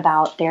wrote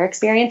about their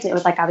experience. And it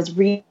was like I was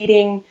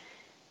reading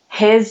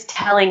his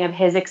telling of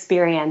his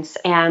experience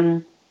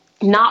and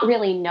not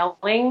really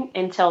knowing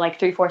until like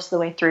 3/4 of the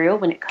way through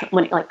when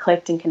it like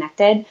clicked and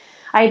connected.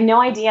 I had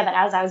no idea that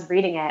as I was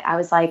reading it, I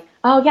was like,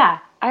 oh yeah,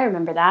 I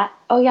remember that.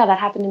 Oh yeah, that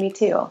happened to me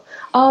too.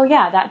 Oh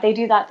yeah, that they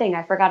do that thing.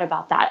 I forgot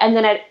about that. And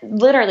then it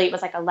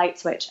was like a light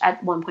switch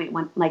at one point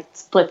when like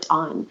flipped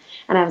on,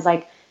 and I was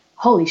like,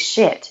 holy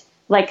shit.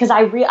 Like, cause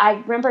I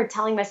remember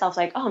telling myself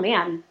like, oh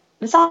man,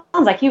 this sounds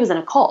like he was in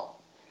a cult.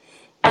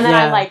 And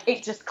then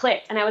it just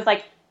clicked, and I was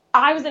like,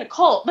 I was in a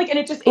cult. Like, and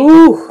it just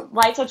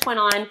light switch went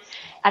on.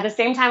 At the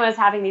same time I was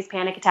having these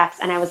panic attacks,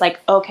 and I was like,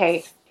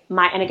 okay,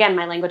 my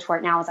language for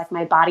it now is like,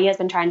 my body has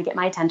been trying to get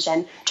my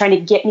attention, trying to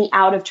get me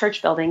out of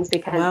church buildings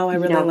because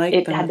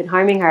it had been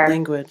harming her.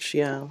 Language,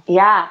 yeah.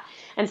 Yeah.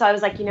 And so I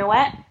was like, you know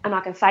what? I'm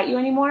not going to fight you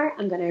anymore.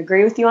 I'm going to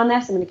agree with you on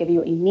this. I'm going to give you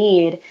what you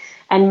need.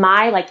 And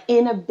my like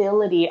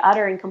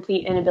utter and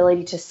complete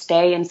inability to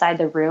stay inside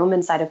the room,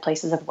 inside of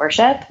places of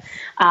worship,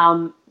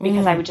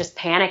 because I would just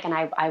panic, and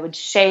I would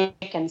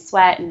shake and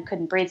sweat and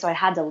couldn't breathe. So I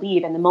had to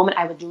leave. And the moment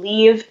I would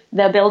leave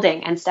the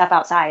building and step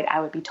outside,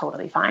 I would be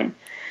totally fine.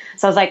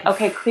 So I was like,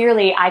 okay,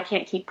 clearly I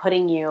can't keep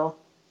putting you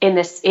in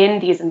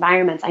these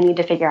environments. I need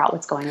to figure out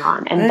what's going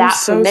on. And I'm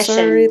so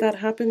sorry that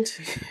happened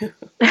to you.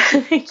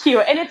 Thank you.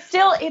 And it's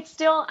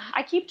still,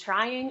 I keep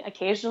trying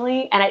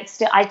occasionally, and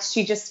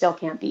she just still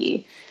can't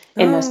be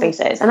in those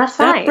spaces. And that's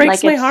fine. That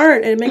breaks my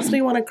heart. It makes me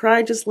want to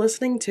cry just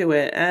listening to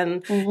it.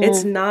 And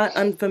it's not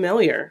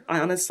unfamiliar.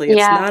 Honestly,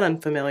 it's not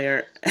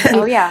unfamiliar.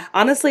 And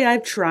honestly,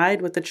 I've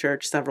tried with the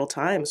church several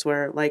times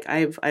where like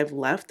I've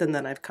left and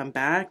then I've come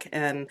back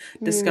and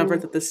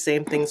discovered that the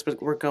same things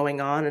were going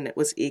on, and it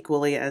was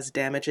equally as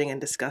damaging and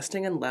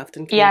disgusting, and left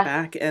and came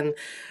back. And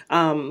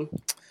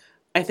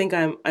I think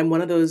I'm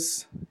one of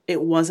those,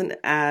 it wasn't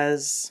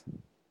as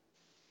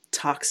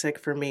toxic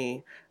for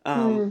me.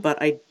 But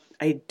I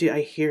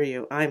hear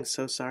you. I'm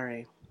so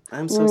sorry.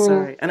 I'm so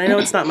sorry. And I know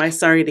it's not my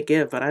sorry to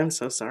give, but I'm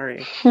so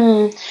sorry.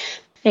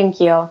 Thank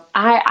you.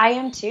 I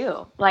am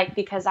too. Like,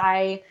 because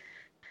I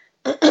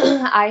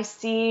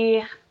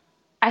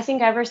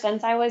think ever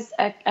since I was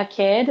a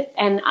kid,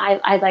 and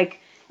I like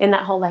in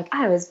that whole, like,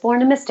 I was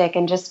born a mystic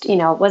and just,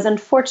 was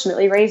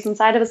unfortunately raised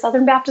inside of a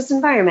Southern Baptist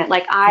environment.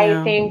 Like,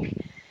 I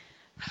think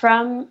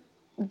from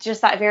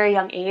just that very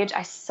young age,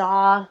 I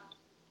saw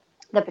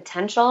the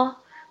potential,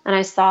 and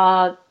I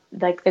saw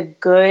like the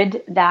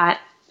good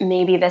that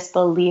maybe this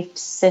belief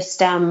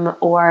system,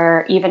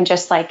 or even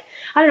just like,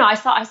 I don't know,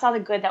 I saw the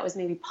good that was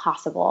maybe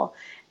possible.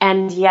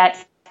 And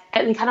yet,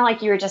 and kind of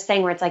like you were just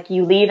saying, where it's like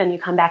you leave and you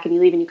come back, and you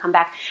leave and you come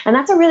back. And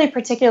that's a really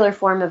particular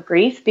form of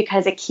grief,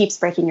 because it keeps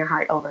breaking your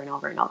heart over and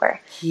over and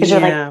over. Because you're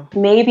like,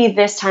 maybe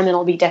this time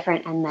it'll be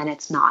different, and then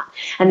it's not.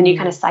 And then you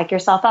kind of psych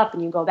yourself up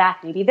and you go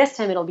back. Maybe this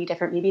time it'll be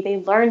different. Maybe they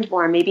learned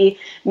more. Maybe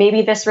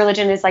this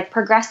religion is like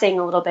progressing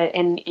a little bit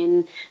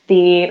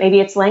maybe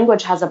its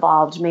language has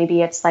evolved.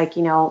 Maybe it's like,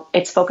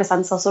 its focus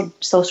on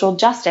social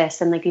justice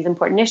and like these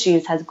important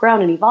issues has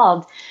grown and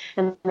evolved.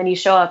 And then you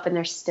show up and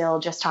they're still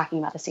just talking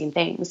about the same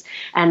things.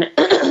 And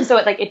so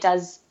it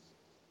does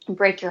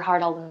break your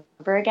heart all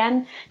over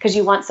again, because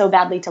you want so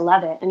badly to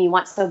love it, and you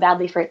want so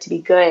badly for it to be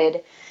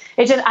good.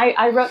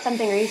 I wrote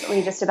something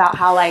recently just about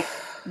how like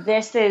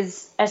this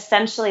is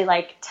essentially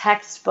like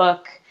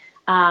textbook,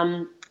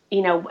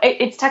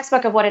 it's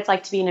textbook of what it's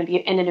like to be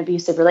in an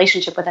abusive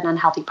relationship with an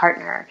unhealthy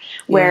partner,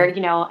 where,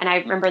 and I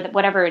remember that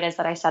whatever it is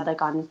that I said,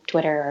 like on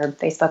Twitter or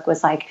Facebook,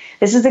 was like,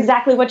 this is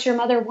exactly what your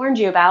mother warned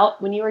you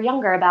about when you were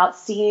younger, about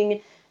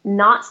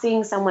not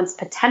seeing someone's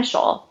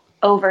potential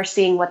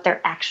overseeing what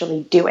they're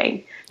actually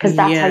doing. Because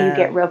that's how you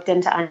get roped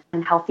into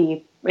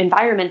unhealthy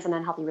environments and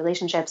unhealthy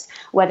relationships,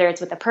 whether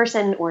it's with a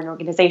person or an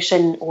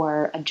organization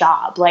or a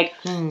job. Like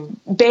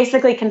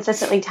basically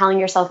consistently telling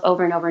yourself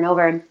over and over and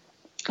over,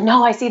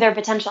 no, I see their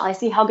potential. I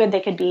see how good they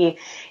could be.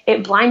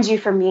 It blinds you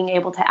from being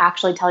able to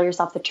actually tell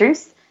yourself the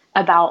truth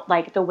about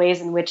like the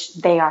ways in which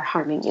they are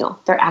harming you.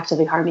 They're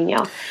actively harming you.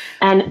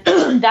 And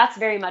that's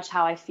very much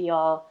how I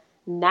feel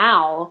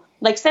now,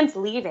 like since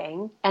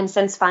leaving and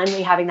since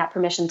finally having that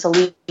permission to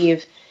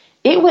leave.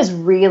 It was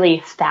really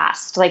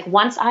fast. Like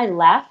once I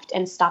left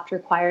and stopped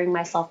requiring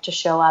myself to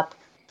show up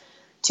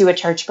to a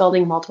church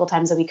building multiple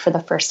times a week for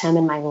the first time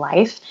in my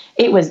life,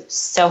 it was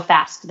so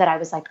fast that I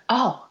was like,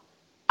 oh,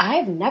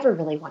 I've never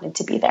really wanted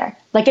to be there.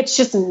 Like, it's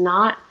just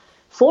not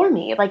for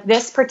me. Like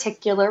this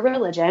particular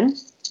religion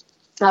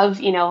of,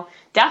 you know,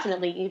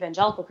 definitely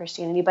evangelical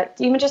Christianity, but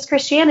even just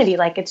Christianity,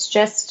 like it's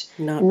just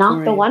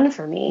not the one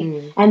for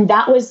me. And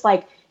that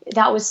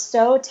was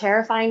so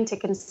terrifying to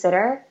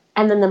consider.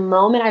 And then the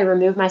moment I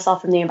removed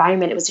myself from the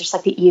environment, it was just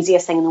like the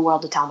easiest thing in the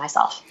world to tell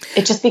myself.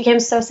 It just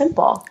became so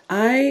simple.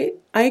 I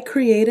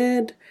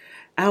created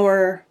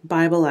our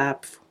Bible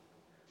app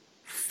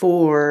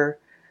for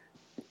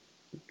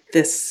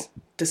this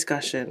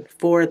discussion,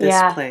 for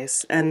this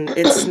place. And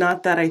it's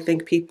not that I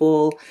think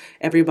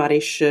everybody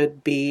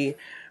should be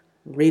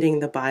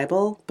reading the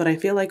Bible, but I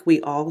feel like we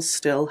all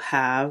still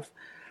have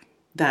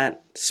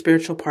that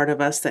spiritual part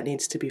of us that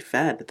needs to be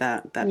fed,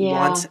 that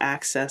wants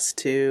access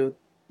to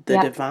the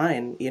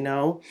divine, you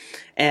know?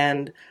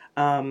 And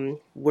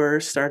we're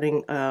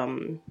starting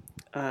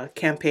a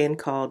campaign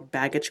called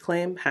Baggage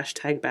Claim,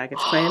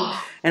 #BaggageClaim.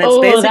 And it's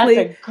basically,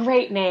 that's a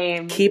great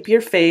name. Keep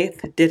your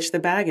faith, ditch the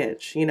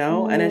baggage, you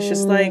know? And it's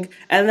just like,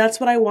 and that's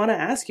what I want to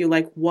ask you,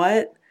 like,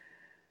 what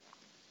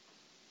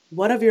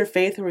of your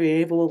faith were you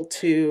able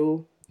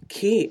to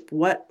keep?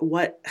 What,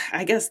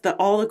 I guess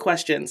all the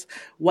questions,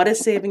 what is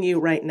saving you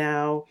right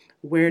now?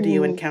 Where do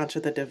you encounter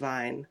the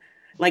divine?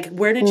 Like,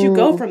 where did you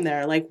go from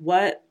there? Like,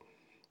 what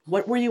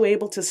were you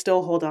able to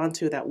still hold on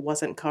to that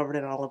wasn't covered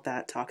in all of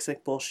that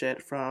toxic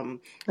bullshit from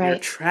your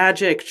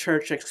tragic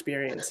church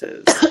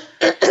experiences?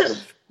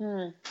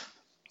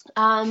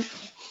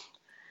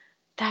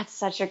 That's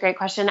such a great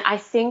question. I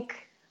think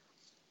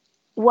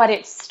what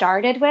it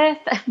started with,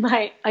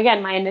 my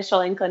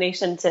initial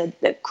inclination to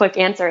the quick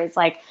answer is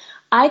like,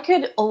 I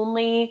could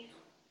only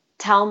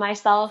tell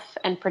myself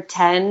and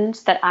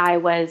pretend that I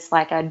was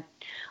like a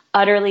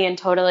utterly and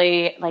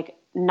totally like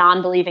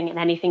non-believing in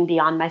anything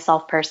beyond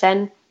myself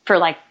person for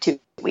like 2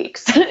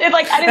 weeks.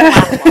 Like I didn't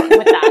last long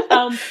with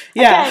that.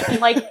 Again,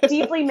 like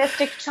deeply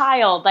mystic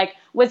child, like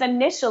was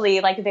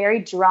initially like very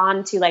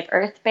drawn to like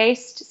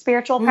earth-based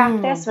spiritual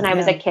practice when I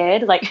was a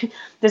kid. Like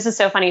this is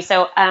so funny.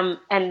 So,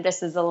 and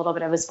this is a little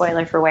bit of a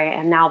spoiler for where I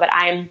am now, but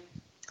I'm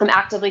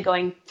actively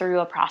going through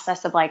a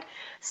process of like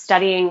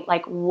studying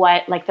like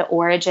what like the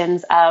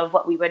origins of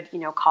what we would, you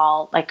know,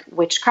 call like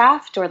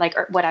witchcraft or like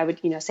what I would,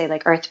 you know, say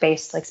like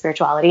earth-based like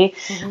spirituality.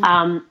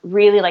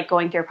 Really like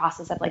going through a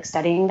process of like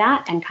studying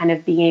that and kind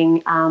of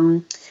being,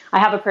 I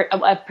have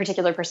a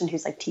particular person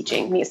who's like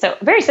teaching me. So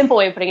a very simple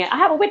way of putting it, I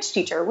have a witch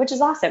teacher, which is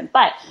awesome.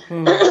 But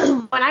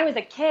when I was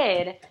a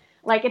kid,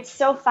 like, it's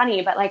so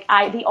funny, but like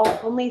the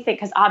only thing,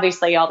 cause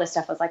obviously all this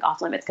stuff was like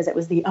off limits cause it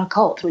was the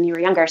occult when you were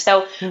younger.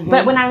 So,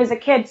 but when I was a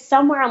kid,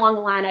 somewhere along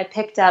the line, I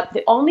picked up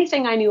the only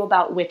thing I knew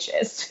about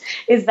witches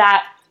is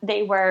that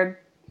they were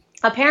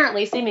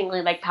apparently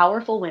seemingly like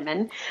powerful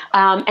women.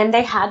 And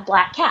they had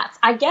black cats.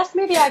 I guess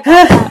maybe I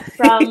got that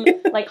from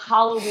like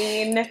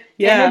Halloween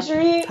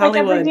imagery like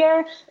every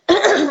year.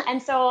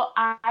 And so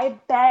I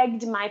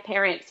begged my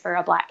parents for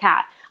a black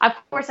cat. Of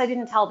course, I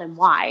didn't tell them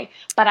why,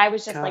 but I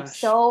was just like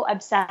so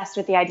obsessed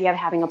with the idea of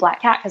having a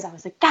black cat because I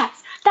was like,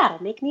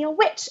 that'll make me a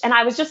witch. And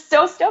I was just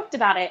so stoked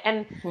about it.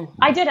 And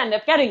I did end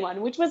up getting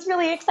one, which was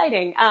really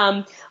exciting.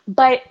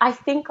 But I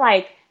think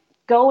like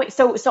so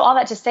all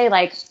that to say,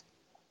 like,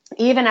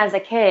 even as a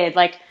kid,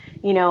 like,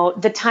 you know,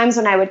 the times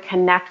when I would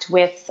connect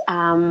with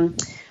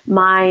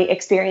my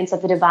experience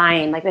of the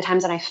divine, like the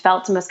times when I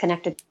felt most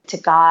connected to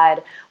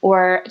God,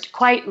 or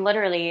quite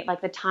literally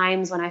like the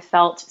times when I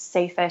felt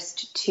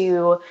safest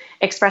to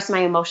express my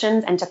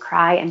emotions and to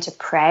cry and to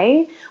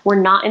pray, were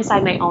not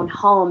inside my own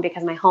home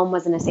because my home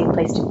wasn't a safe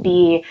place to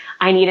be.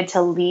 I needed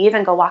to leave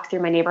and go walk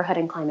through my neighborhood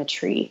and climb a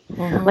tree.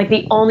 Like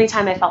the only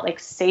time I felt like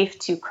safe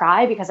to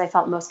cry because I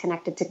felt most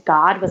connected to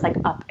God was like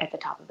up at the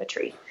top of a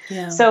tree.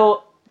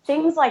 So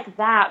things like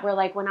that were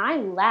like when I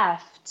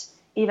left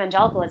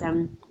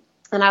evangelicalism,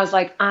 and I was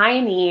like, I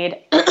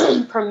need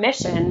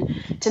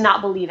permission to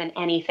not believe in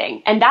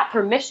anything. And that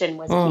permission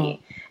was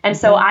key. And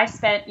so I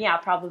spent,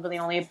 probably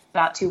only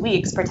about 2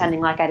 weeks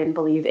pretending like I didn't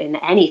believe in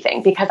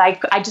anything because I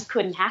just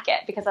couldn't hack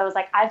it because I was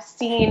like, I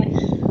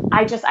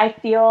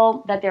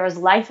feel that there is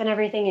life in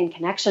everything and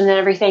connection and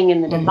everything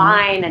in the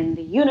divine and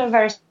the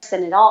universe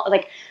and it all.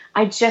 Like,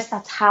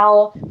 that's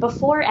how,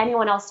 before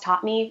anyone else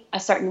taught me a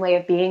certain way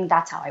of being,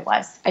 that's how I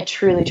was. I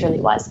truly,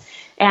 truly was.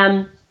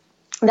 And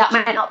that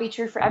might not be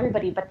true for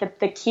everybody, but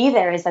the key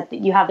there is that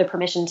you have the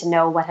permission to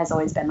know what has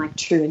always been like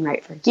true and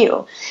right for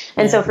you.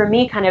 And so for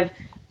me, kind of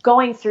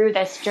going through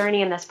this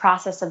journey and this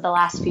process of the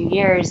last few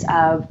years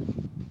of,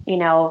 you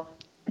know,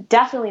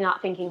 definitely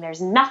not thinking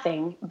there's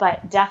nothing,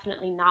 but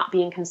definitely not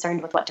being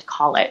concerned with what to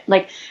call it.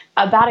 Like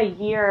about a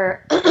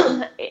year,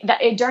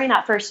 during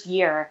that first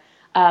year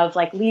of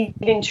like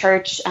leaving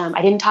church,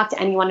 I didn't talk to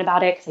anyone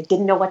about it because I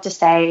didn't know what to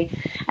say.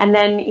 And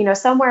then, you know,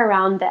 somewhere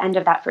around the end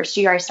of that first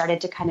year, I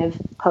started to kind of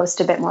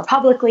post a bit more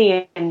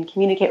publicly and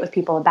communicate with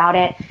people about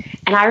it.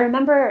 And I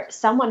remember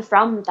someone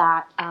from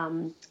that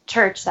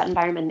church, that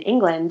environment in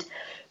England,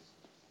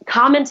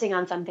 commenting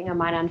on something of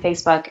mine on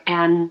Facebook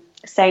and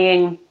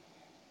saying,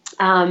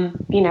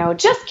 you know,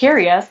 just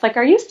curious, like,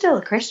 are you still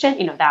a Christian?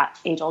 You know, that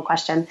age-old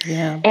question.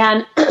 Yeah.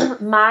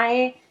 And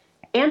my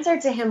answer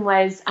to him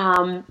was,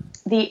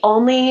 the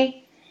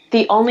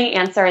only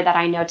answer that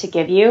I know to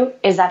give you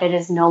is that it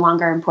is no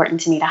longer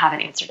important to me to have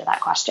an answer to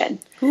that question.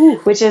 Ooh.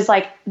 Which is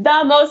like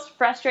the most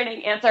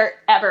frustrating answer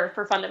ever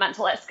for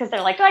fundamentalists, because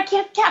they're like, oh, I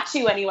can't catch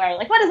you anywhere.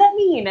 Like, what does that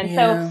mean? And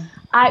so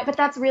but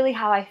that's really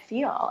how I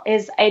feel.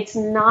 Is it's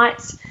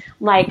not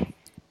like,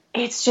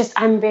 it's just,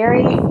 I'm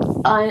very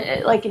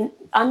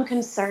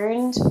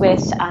unconcerned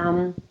with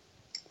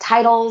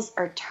titles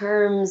or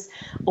terms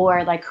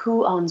or like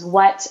who owns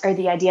what, or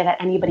the idea that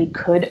anybody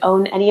could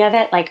own any of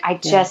it. Like I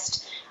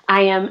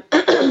am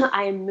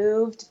I am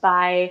moved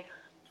by,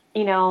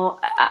 you know,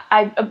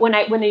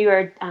 when you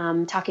were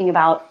talking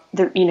about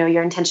the, you know,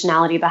 your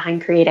intentionality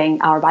behind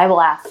creating our Bible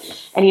app,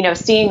 and, you know,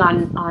 seeing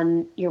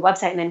on your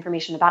website and the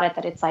information about it,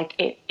 that it's like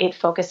it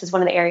focuses,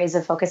 one of the areas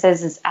of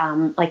focuses is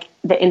like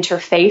the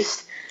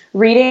interfaith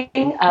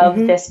reading of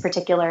this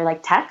particular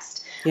like text.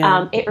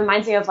 Yeah. It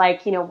reminds me of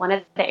like, you know, one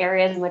of the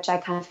areas in which I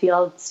kind of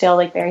feel still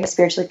like very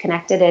spiritually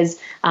connected is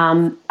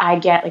I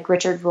get like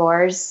Richard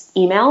Rohr's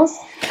emails,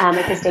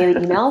 like his daily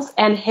emails,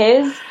 and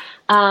his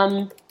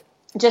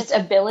just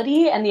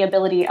ability and the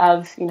ability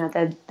of, you know,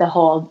 the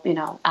whole, you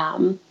know,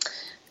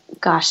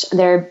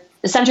 their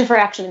Center for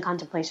Action and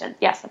Contemplation.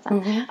 Yes, that's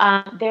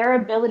it. Their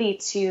ability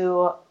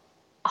to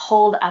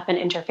hold up an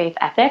interfaith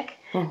ethic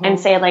and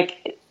say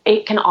like,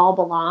 it can all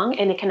belong,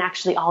 and it can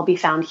actually all be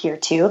found here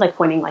too, like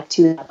pointing like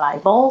to the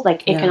Bible,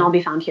 like it can all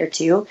be found here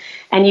too.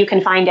 And you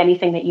can find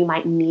anything that you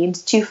might need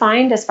to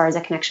find as far as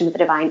a connection with the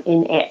divine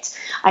in it.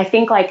 I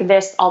think like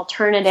this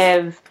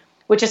alternative,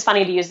 which is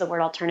funny to use the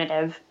word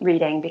alternative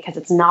reading because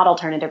it's not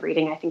alternative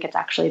reading. I think it's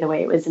actually the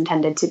way it was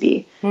intended to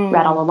be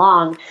read all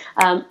along.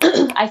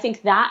 I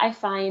think that I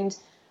find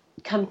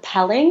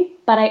compelling,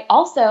 but I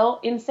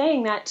also, in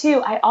saying that too,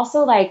 I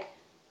also like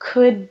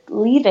could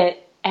leave it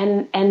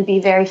and be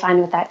very fine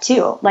with that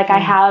too. Like I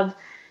have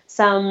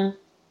some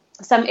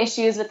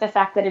issues with the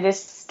fact that it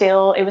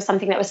was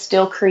something that was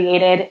still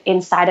created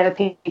inside of a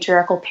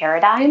patriarchal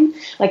paradigm.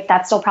 Like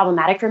that's still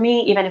problematic for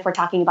me, even if we're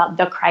talking about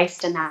the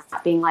Christ and that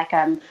being like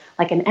an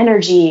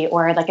energy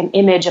or like an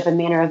image of a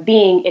manner of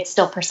being, it's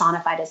still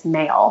personified as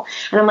male.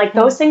 And I'm like,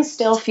 those things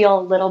still feel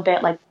a little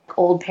bit like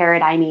old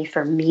paradigm-y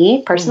for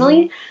me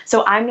personally.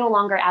 So I'm no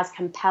longer as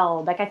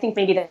compelled. Like I think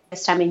maybe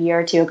this time a year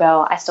or two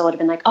ago, I still would have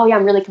been like, oh yeah,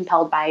 I'm really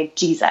compelled by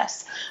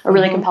Jesus or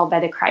really compelled by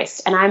the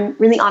Christ. And I'm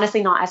really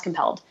honestly not as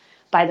compelled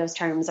by those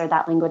terms or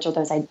that language or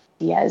those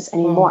ideas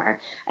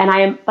anymore.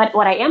 But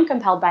what I am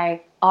compelled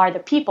by are the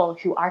people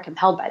who are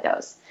compelled by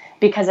those.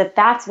 Because if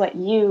that's what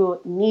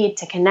you need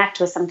to connect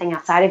with something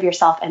outside of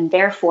yourself, and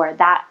therefore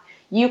that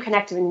you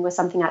connecting with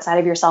something outside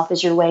of yourself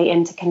is your way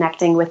into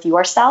connecting with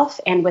yourself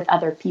and with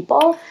other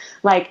people,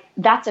 like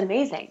that's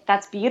amazing.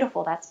 That's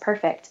beautiful. That's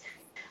perfect.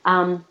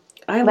 But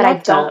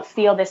I don't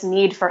feel this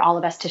need for all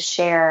of us to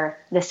share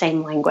the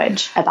same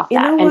language about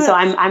that. And so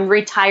I'm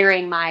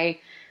retiring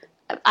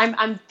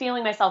I'm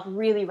feeling myself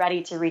really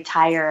ready to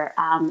retire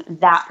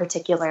that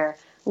particular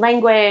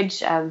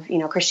language of, you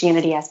know,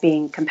 Christianity as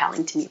being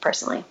compelling to me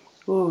personally.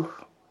 Ooh.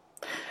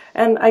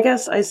 And I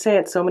guess I say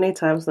it so many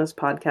times in this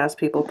podcast,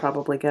 people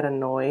probably get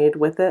annoyed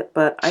with it,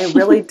 but I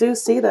really do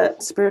see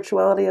that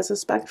spirituality as a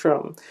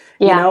spectrum,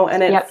 you know,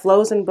 and it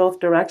flows in both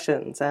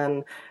directions.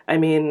 And I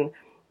mean,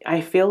 I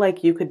feel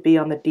like you could be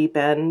on the deep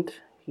end,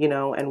 you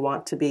know, and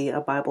want to be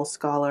a Bible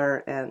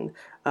scholar and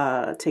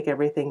take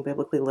everything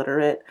biblically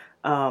literate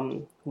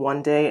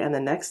one day, and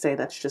the next day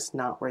that's just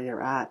not where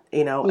you're at,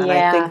 you know. And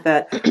I think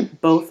that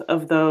both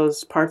of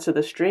those parts of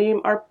the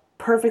stream are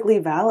perfectly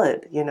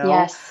valid, you know.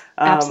 Yes,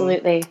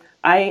 absolutely.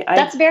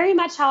 That's very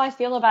much how I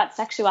feel about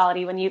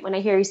sexuality when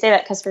I hear you say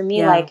that, because for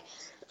me, like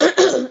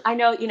I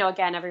know, you know,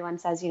 again, everyone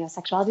says, you know,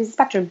 sexuality is a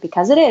spectrum,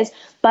 because it is,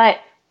 but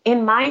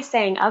in my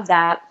saying of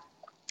that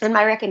and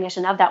my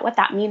recognition of that, what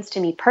that means to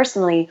me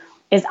personally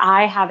is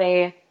I have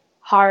a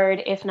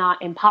hard, if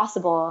not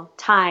impossible,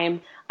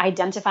 time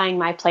identifying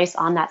my place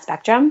on that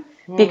spectrum,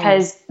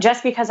 because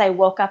just because I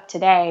woke up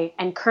today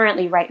and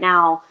currently right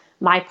now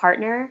my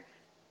partner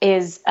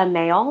is a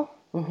male,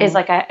 is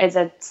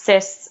a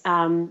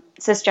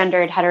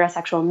cisgendered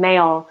heterosexual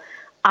male,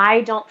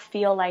 I don't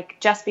feel like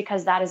just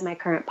because that is my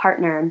current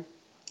partner,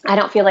 I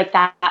don't feel like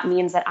that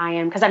means that I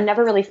am, because I've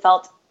never really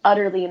felt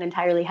utterly and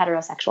entirely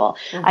heterosexual.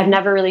 I've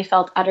never really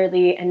felt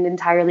utterly and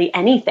entirely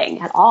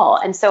anything at all.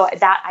 And so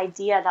that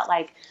idea that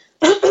like,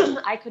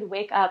 I could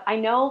wake up, I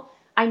know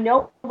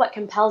what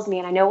compels me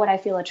and I know what I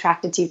feel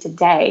attracted to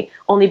today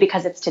only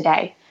because it's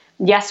today.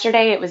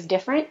 Yesterday it was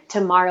different.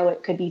 Tomorrow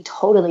it could be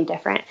totally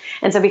different.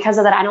 And so because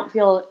of that, I don't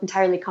feel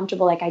entirely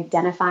comfortable like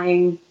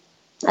identifying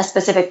a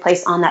specific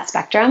place on that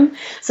spectrum.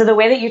 So the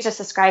way that you just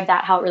described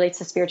that, how it relates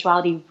to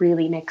spirituality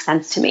really makes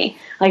sense to me.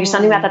 Like there's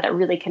something about that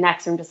really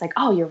connects. And I'm just like,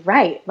 oh, you're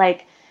right.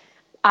 Like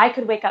I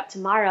could wake up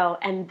tomorrow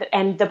and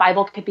the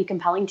Bible could be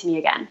compelling to me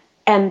again.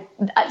 And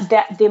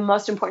the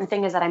most important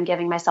thing is that I'm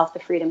giving myself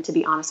the freedom to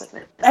be honest with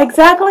myself.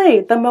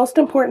 Exactly. The most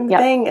important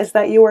thing is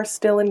that you are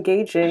still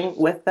engaging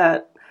with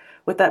that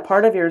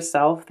part of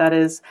yourself that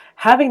is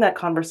having that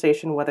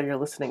conversation, whether you're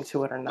listening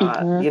to it or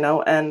not,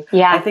 and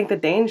I think the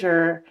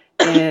danger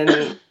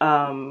in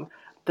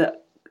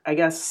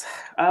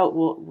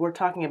we're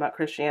talking about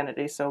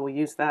Christianity, so we'll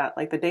use that.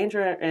 Like the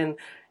danger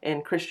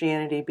in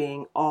Christianity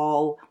being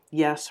all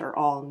yes or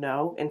all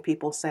no, and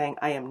people saying,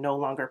 I am no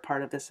longer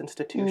part of this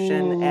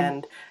institution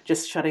and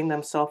just shutting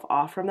themselves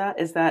off from that,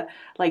 is that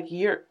like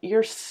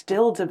you're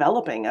still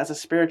developing as a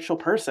spiritual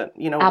person,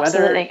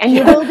 Absolutely. And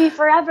you will be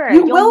forever.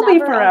 You will be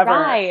forever.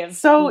 Arrive.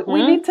 So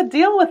we need to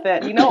deal with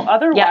it,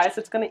 otherwise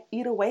it's going to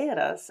eat away at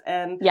us.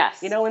 And,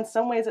 in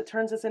some ways it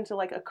turns us into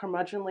like a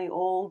curmudgeonly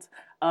old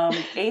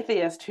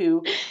atheist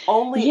who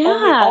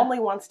only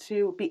wants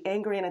to be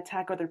angry and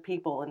attack other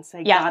people and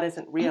say God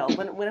isn't real.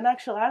 When in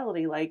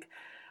actuality, like,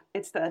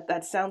 it's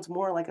that sounds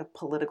more like a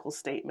political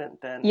statement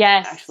than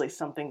actually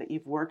something that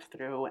you've worked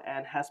through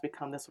and has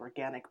become this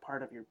organic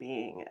part of your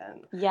being.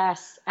 And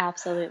yes,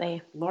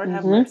 absolutely. Lord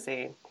have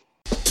mercy.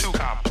 Too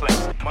complex,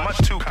 much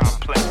too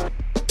complex,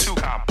 too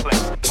complex,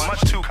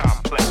 much too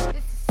complex,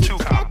 too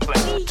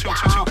complex, too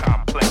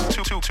complex,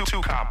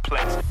 too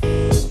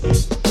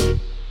complex.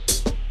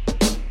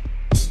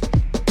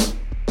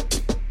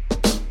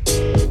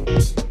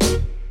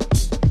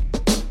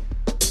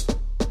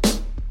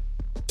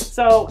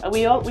 So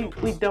we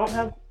don't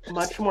have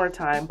much more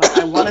time, but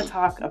I want to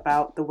talk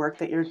about the work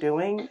that you're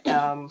doing,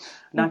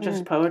 not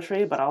just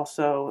poetry, but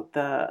also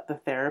the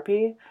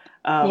therapy.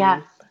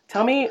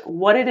 Tell me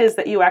what it is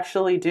that you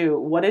actually do.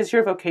 What is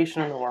your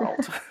vocation in the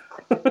world?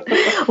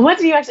 What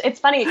do you actually? It's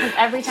funny because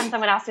every time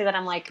someone asks me that,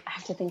 I'm like, I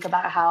have to think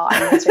about how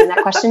I'm answering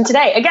that question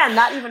today. Again,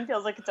 that even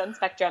feels like its own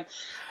spectrum.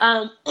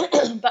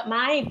 But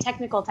my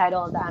technical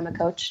title is that I'm a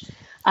coach.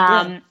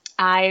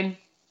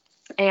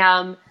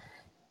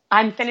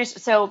 I'm finished.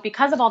 So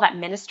because of all that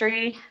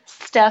ministry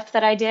stuff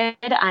that I did,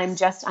 I'm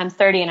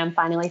 30 and I'm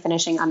finally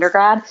finishing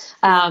undergrad.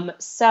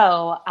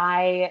 So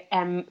I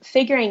am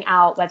figuring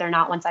out whether or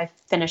not once I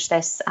finish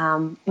this,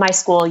 my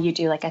school, you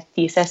do like a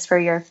thesis for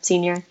your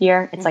senior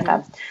year. It's like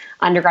a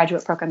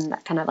undergraduate program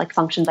that kind of like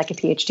functions like a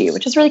PhD,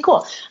 which is really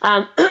cool.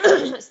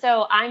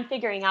 So I'm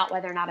figuring out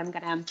whether or not I'm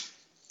going to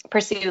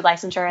pursue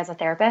licensure as a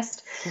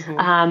therapist.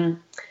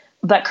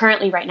 But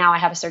currently right now I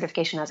have a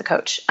certification as a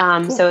coach.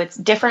 So it's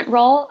different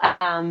role,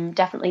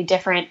 definitely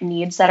different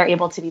needs that are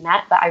able to be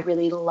met, but I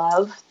really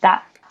love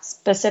that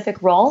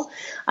specific role.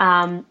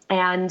 And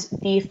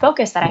the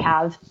focus that I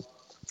have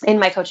in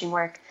my coaching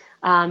work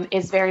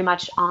is very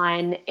much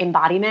on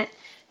embodiment.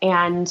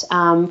 And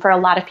for a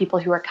lot of people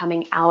who are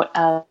coming out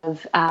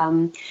of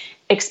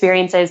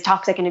experiences,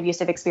 toxic and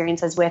abusive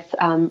experiences with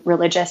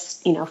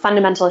religious,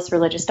 fundamentalist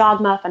religious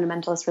dogma,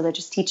 fundamentalist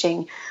religious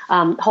teaching,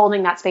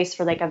 holding that space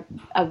for like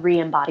a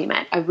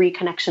re-embodiment, a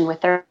reconnection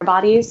with their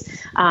bodies,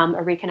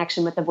 a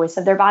reconnection with the voice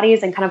of their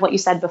bodies. And kind of what you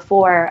said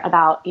before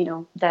about,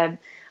 the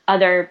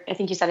other, I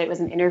think you said it was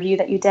an interview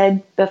that you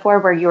did before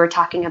where you were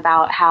talking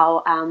about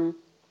how,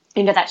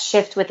 that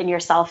shift within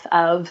yourself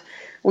of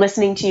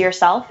listening to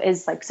yourself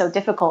is like so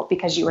difficult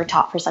because you were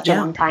taught for such a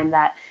long time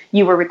that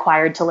you were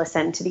required to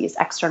listen to these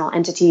external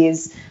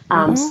entities, /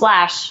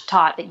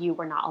 taught that you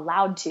were not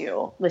allowed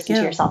to listen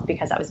to yourself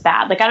because that was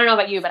bad. Like, I don't know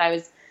about you, but I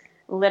was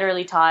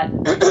literally taught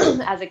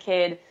as a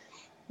kid,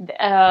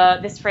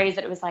 this phrase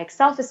that it was like,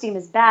 self-esteem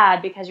is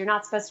bad because you're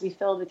not supposed to be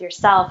filled with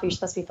yourself. You're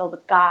supposed to be filled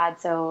with God.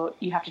 So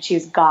you have to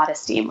choose God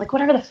esteem, like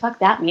whatever the fuck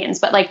that means.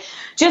 But like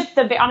just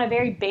on a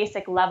very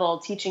basic level,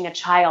 teaching a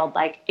child,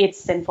 like it's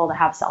sinful to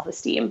have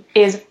self-esteem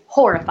is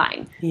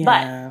horrifying.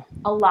 But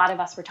a lot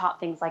of us were taught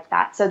things like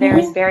that. So there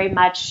is very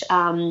much,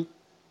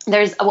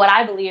 there's what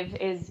I believe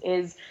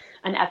is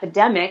an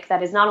epidemic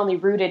that is not only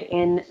rooted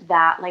in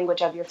that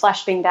language of your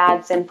flesh being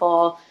bad,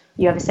 sinful,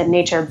 you have a sin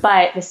nature,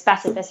 but the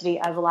specificity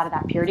of a lot of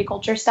that purity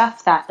culture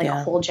stuff that like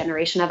a whole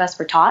generation of us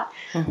were taught,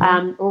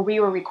 where we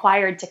were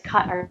required to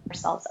cut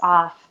ourselves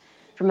off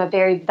from a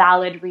very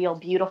valid, real,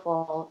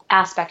 beautiful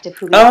aspect of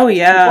who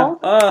we are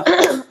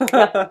as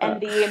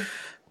people.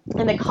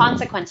 And the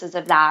consequences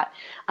of that,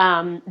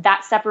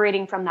 that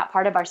separating from that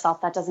part of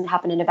ourself, that doesn't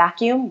happen in a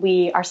vacuum.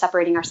 We are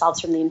separating ourselves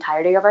from the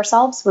entirety of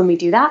ourselves when we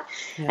do that.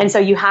 And so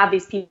you have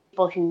these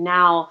people who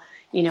now,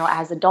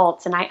 as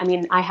adults, and I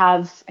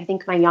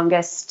think the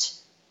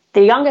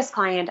youngest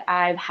client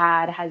I've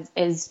had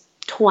is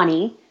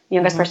 20. The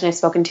youngest person I've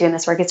spoken to in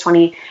this work is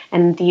 20.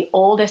 And the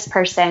oldest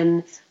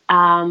person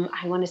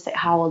I want to say,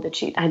 how old did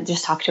she? I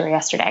just talked to her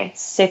yesterday.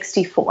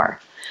 64.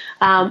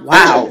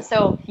 Wow.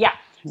 So yeah.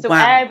 So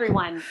wow.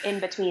 Everyone in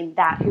between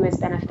that who has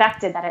been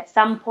affected, that at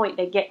some point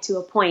they get to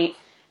a point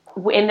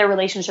in their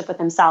relationship with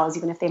themselves,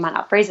 even if they might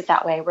not phrase it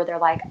that way, where they're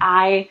like,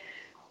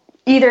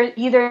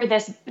 either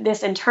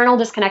this internal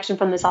disconnection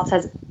from themselves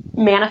has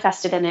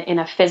manifested in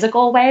a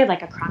physical way,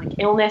 like a chronic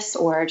illness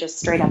or just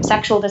straight up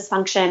sexual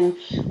dysfunction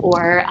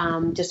or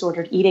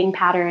disordered eating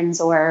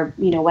patterns or,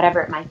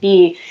 whatever it might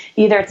be.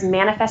 Either it's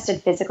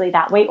manifested physically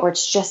that way, or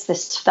it's just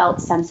this felt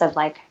sense of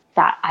like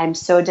that I'm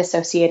so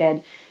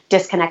dissociated,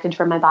 disconnected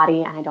from my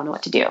body, and I don't know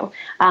what to do.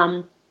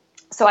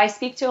 So I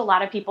speak to a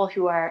lot of people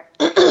who are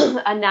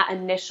in that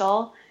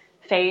initial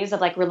phase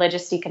of like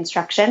religious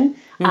deconstruction.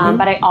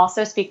 But I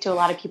also speak to a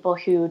lot of people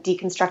who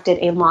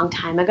deconstructed a long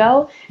time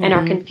ago and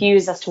are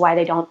confused as to why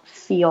they don't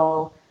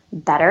feel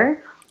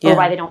better or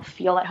why they don't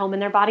feel at home in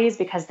their bodies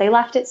because they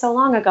left it so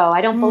long ago. I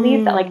don't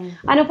believe that,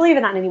 I don't believe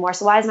in that anymore.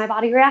 So why is my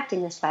body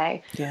reacting this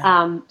way?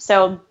 Yeah.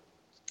 So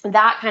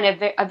that kind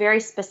of a very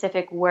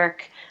specific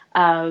work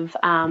of,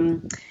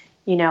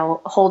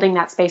 holding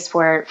that space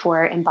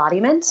for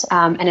embodiment,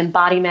 and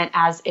embodiment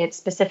as it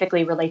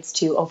specifically relates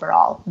to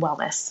overall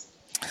wellness.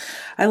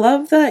 I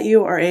love that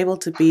you are able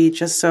to be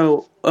just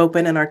so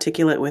open and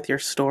articulate with your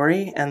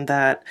story, and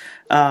that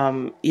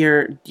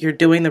you're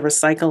doing the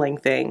recycling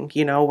thing,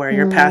 where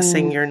you're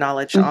passing your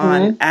knowledge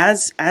on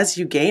as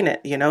you gain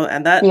it,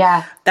 and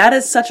that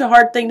is such a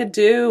hard thing to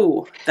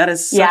do. That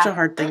is such a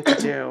hard thing to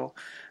do.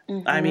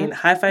 I mean,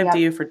 high five to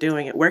you for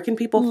doing it. Where can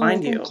people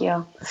find you? Thank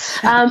you.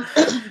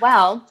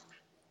 Well,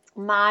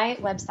 my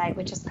website,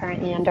 which is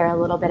currently under a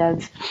little bit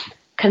of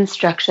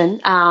construction,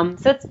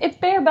 so it's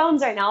bare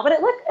bones right now, but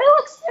it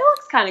looks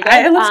kind of good.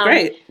 It looks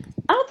great.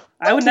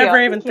 I would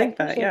never even think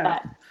that. Yeah.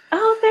 That.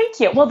 Oh, thank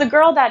you. Well, the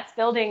girl that's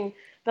building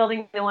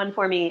the one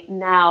for me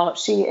now,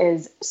 she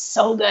is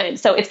so good.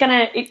 So it's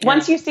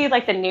once you see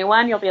like the new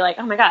one, you'll be like,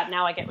 oh my god,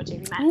 now I get what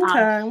Jamie meant.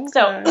 Okay.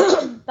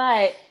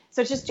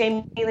 So it's just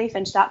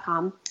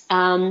jamieleefinch.com.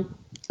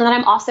 And then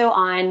I'm also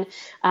on,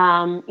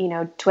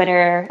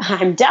 Twitter.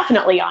 I'm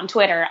definitely on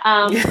Twitter.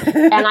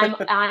 And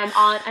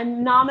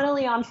I'm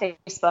nominally on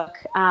Facebook.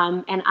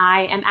 And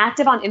I am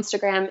active on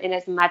Instagram in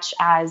as much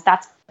as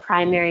that's the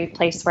primary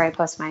place where I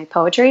post my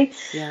poetry.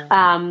 Yeah.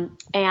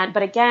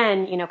 But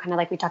again, kind of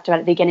like we talked about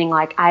at the beginning,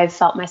 like I've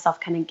felt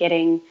myself kind of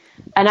getting,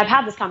 and I've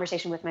had this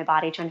conversation with my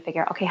body trying to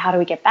figure out, okay, how do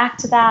we get back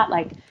to that?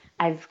 Like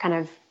I've kind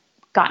of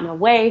gotten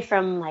away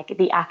from like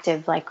the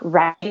active like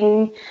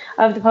writing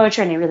of the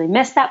poetry, and I really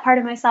miss that part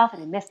of myself,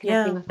 and I miss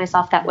connecting with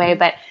myself that way.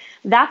 But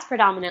that's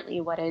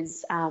predominantly what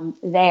is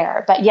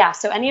there. But yeah,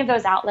 so any of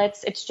those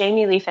outlets, it's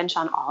Jamie Lee Finch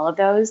on all of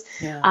those.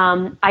 Yeah.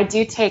 I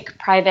do take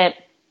private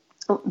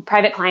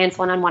clients,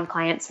 one-on-one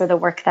clients for the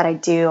work that I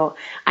do.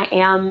 I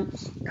am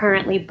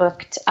currently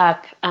booked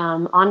up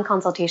on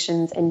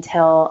consultations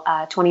until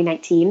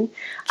 2019.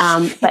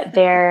 But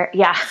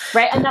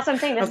right. And that's what I'm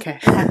saying. This is the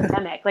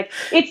pandemic. Like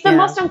it's the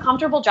most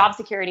uncomfortable job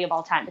security of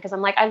all time, because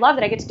I'm like, I love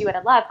that I get to do what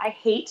I love. I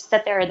hate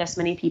that there are this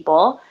many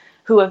people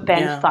who have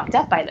been fucked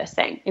up by this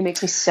thing. It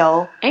makes me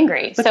so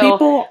angry. But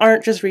people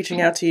aren't just reaching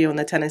out to you in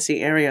the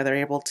Tennessee area. They're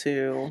able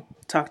to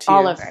talk to you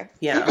all over.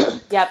 Yeah.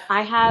 Yep.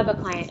 I have a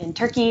client in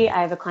Turkey.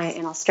 I have a client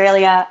in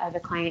Australia. I have a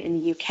client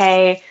in the UK.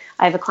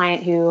 I have a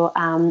client who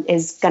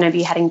is going to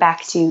be heading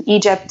back to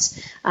Egypt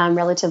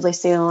relatively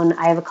soon.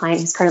 I have a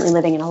client who's currently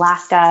living in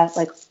Alaska.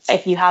 Like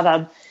if you have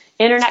a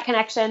internet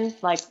connection,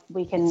 like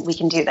we can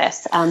do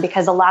this,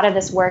 because a lot of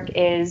this work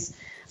is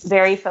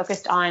very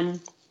focused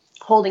on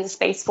holding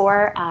space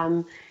for,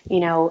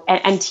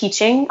 and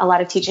teaching, a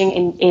lot of teaching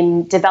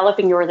in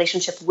developing your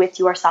relationship with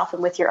yourself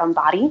and with your own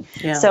body.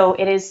 Yeah. So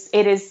it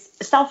is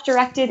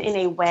self-directed in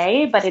a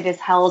way, but it is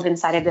held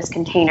inside of this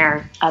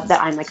container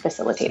that I'm like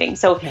facilitating.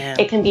 So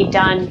it can be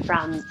done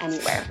from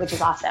anywhere, which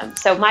is awesome.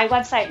 So my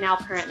website now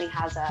currently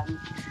has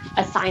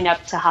a sign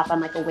up to hop on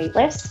like a wait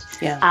list.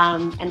 Yeah.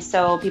 And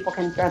so people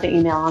can throw the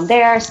email on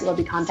there. So they'll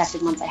be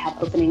contacted once I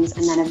have openings.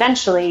 And then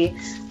eventually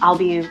I'll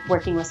be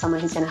working with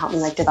someone who's going to help me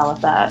like develop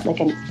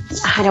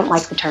I don't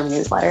like the term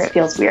newsletter. It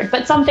feels weird,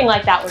 but something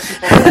like that where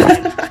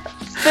people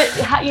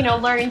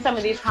but learning some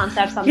of these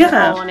concepts on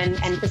their own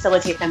and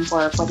facilitate them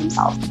for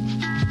themselves.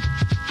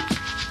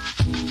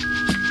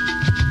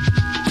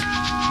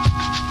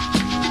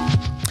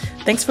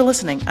 Thanks for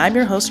listening. I'm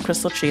your host,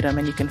 Crystal Cheatham,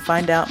 and you can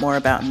find out more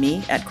about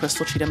me at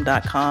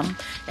crystalcheatham.com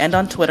and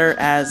on Twitter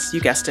as,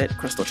 you guessed it,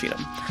 Crystal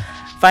Cheatham.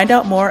 Find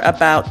out more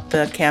about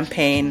the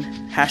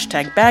campaign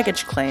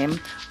 #BaggageClaim,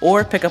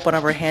 or pick up one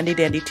of our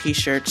handy-dandy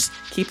t-shirts,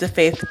 Keep the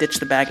Faith, Ditch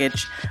the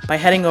Baggage, by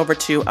heading over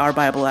to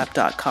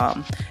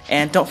ourbibleapp.com.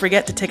 And don't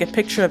forget to take a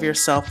picture of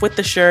yourself with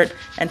the shirt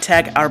and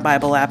tag Our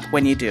Bible App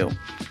when you do.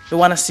 We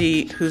want to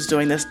see who's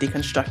doing this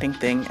deconstructing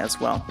thing as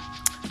well.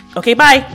 Okay, bye!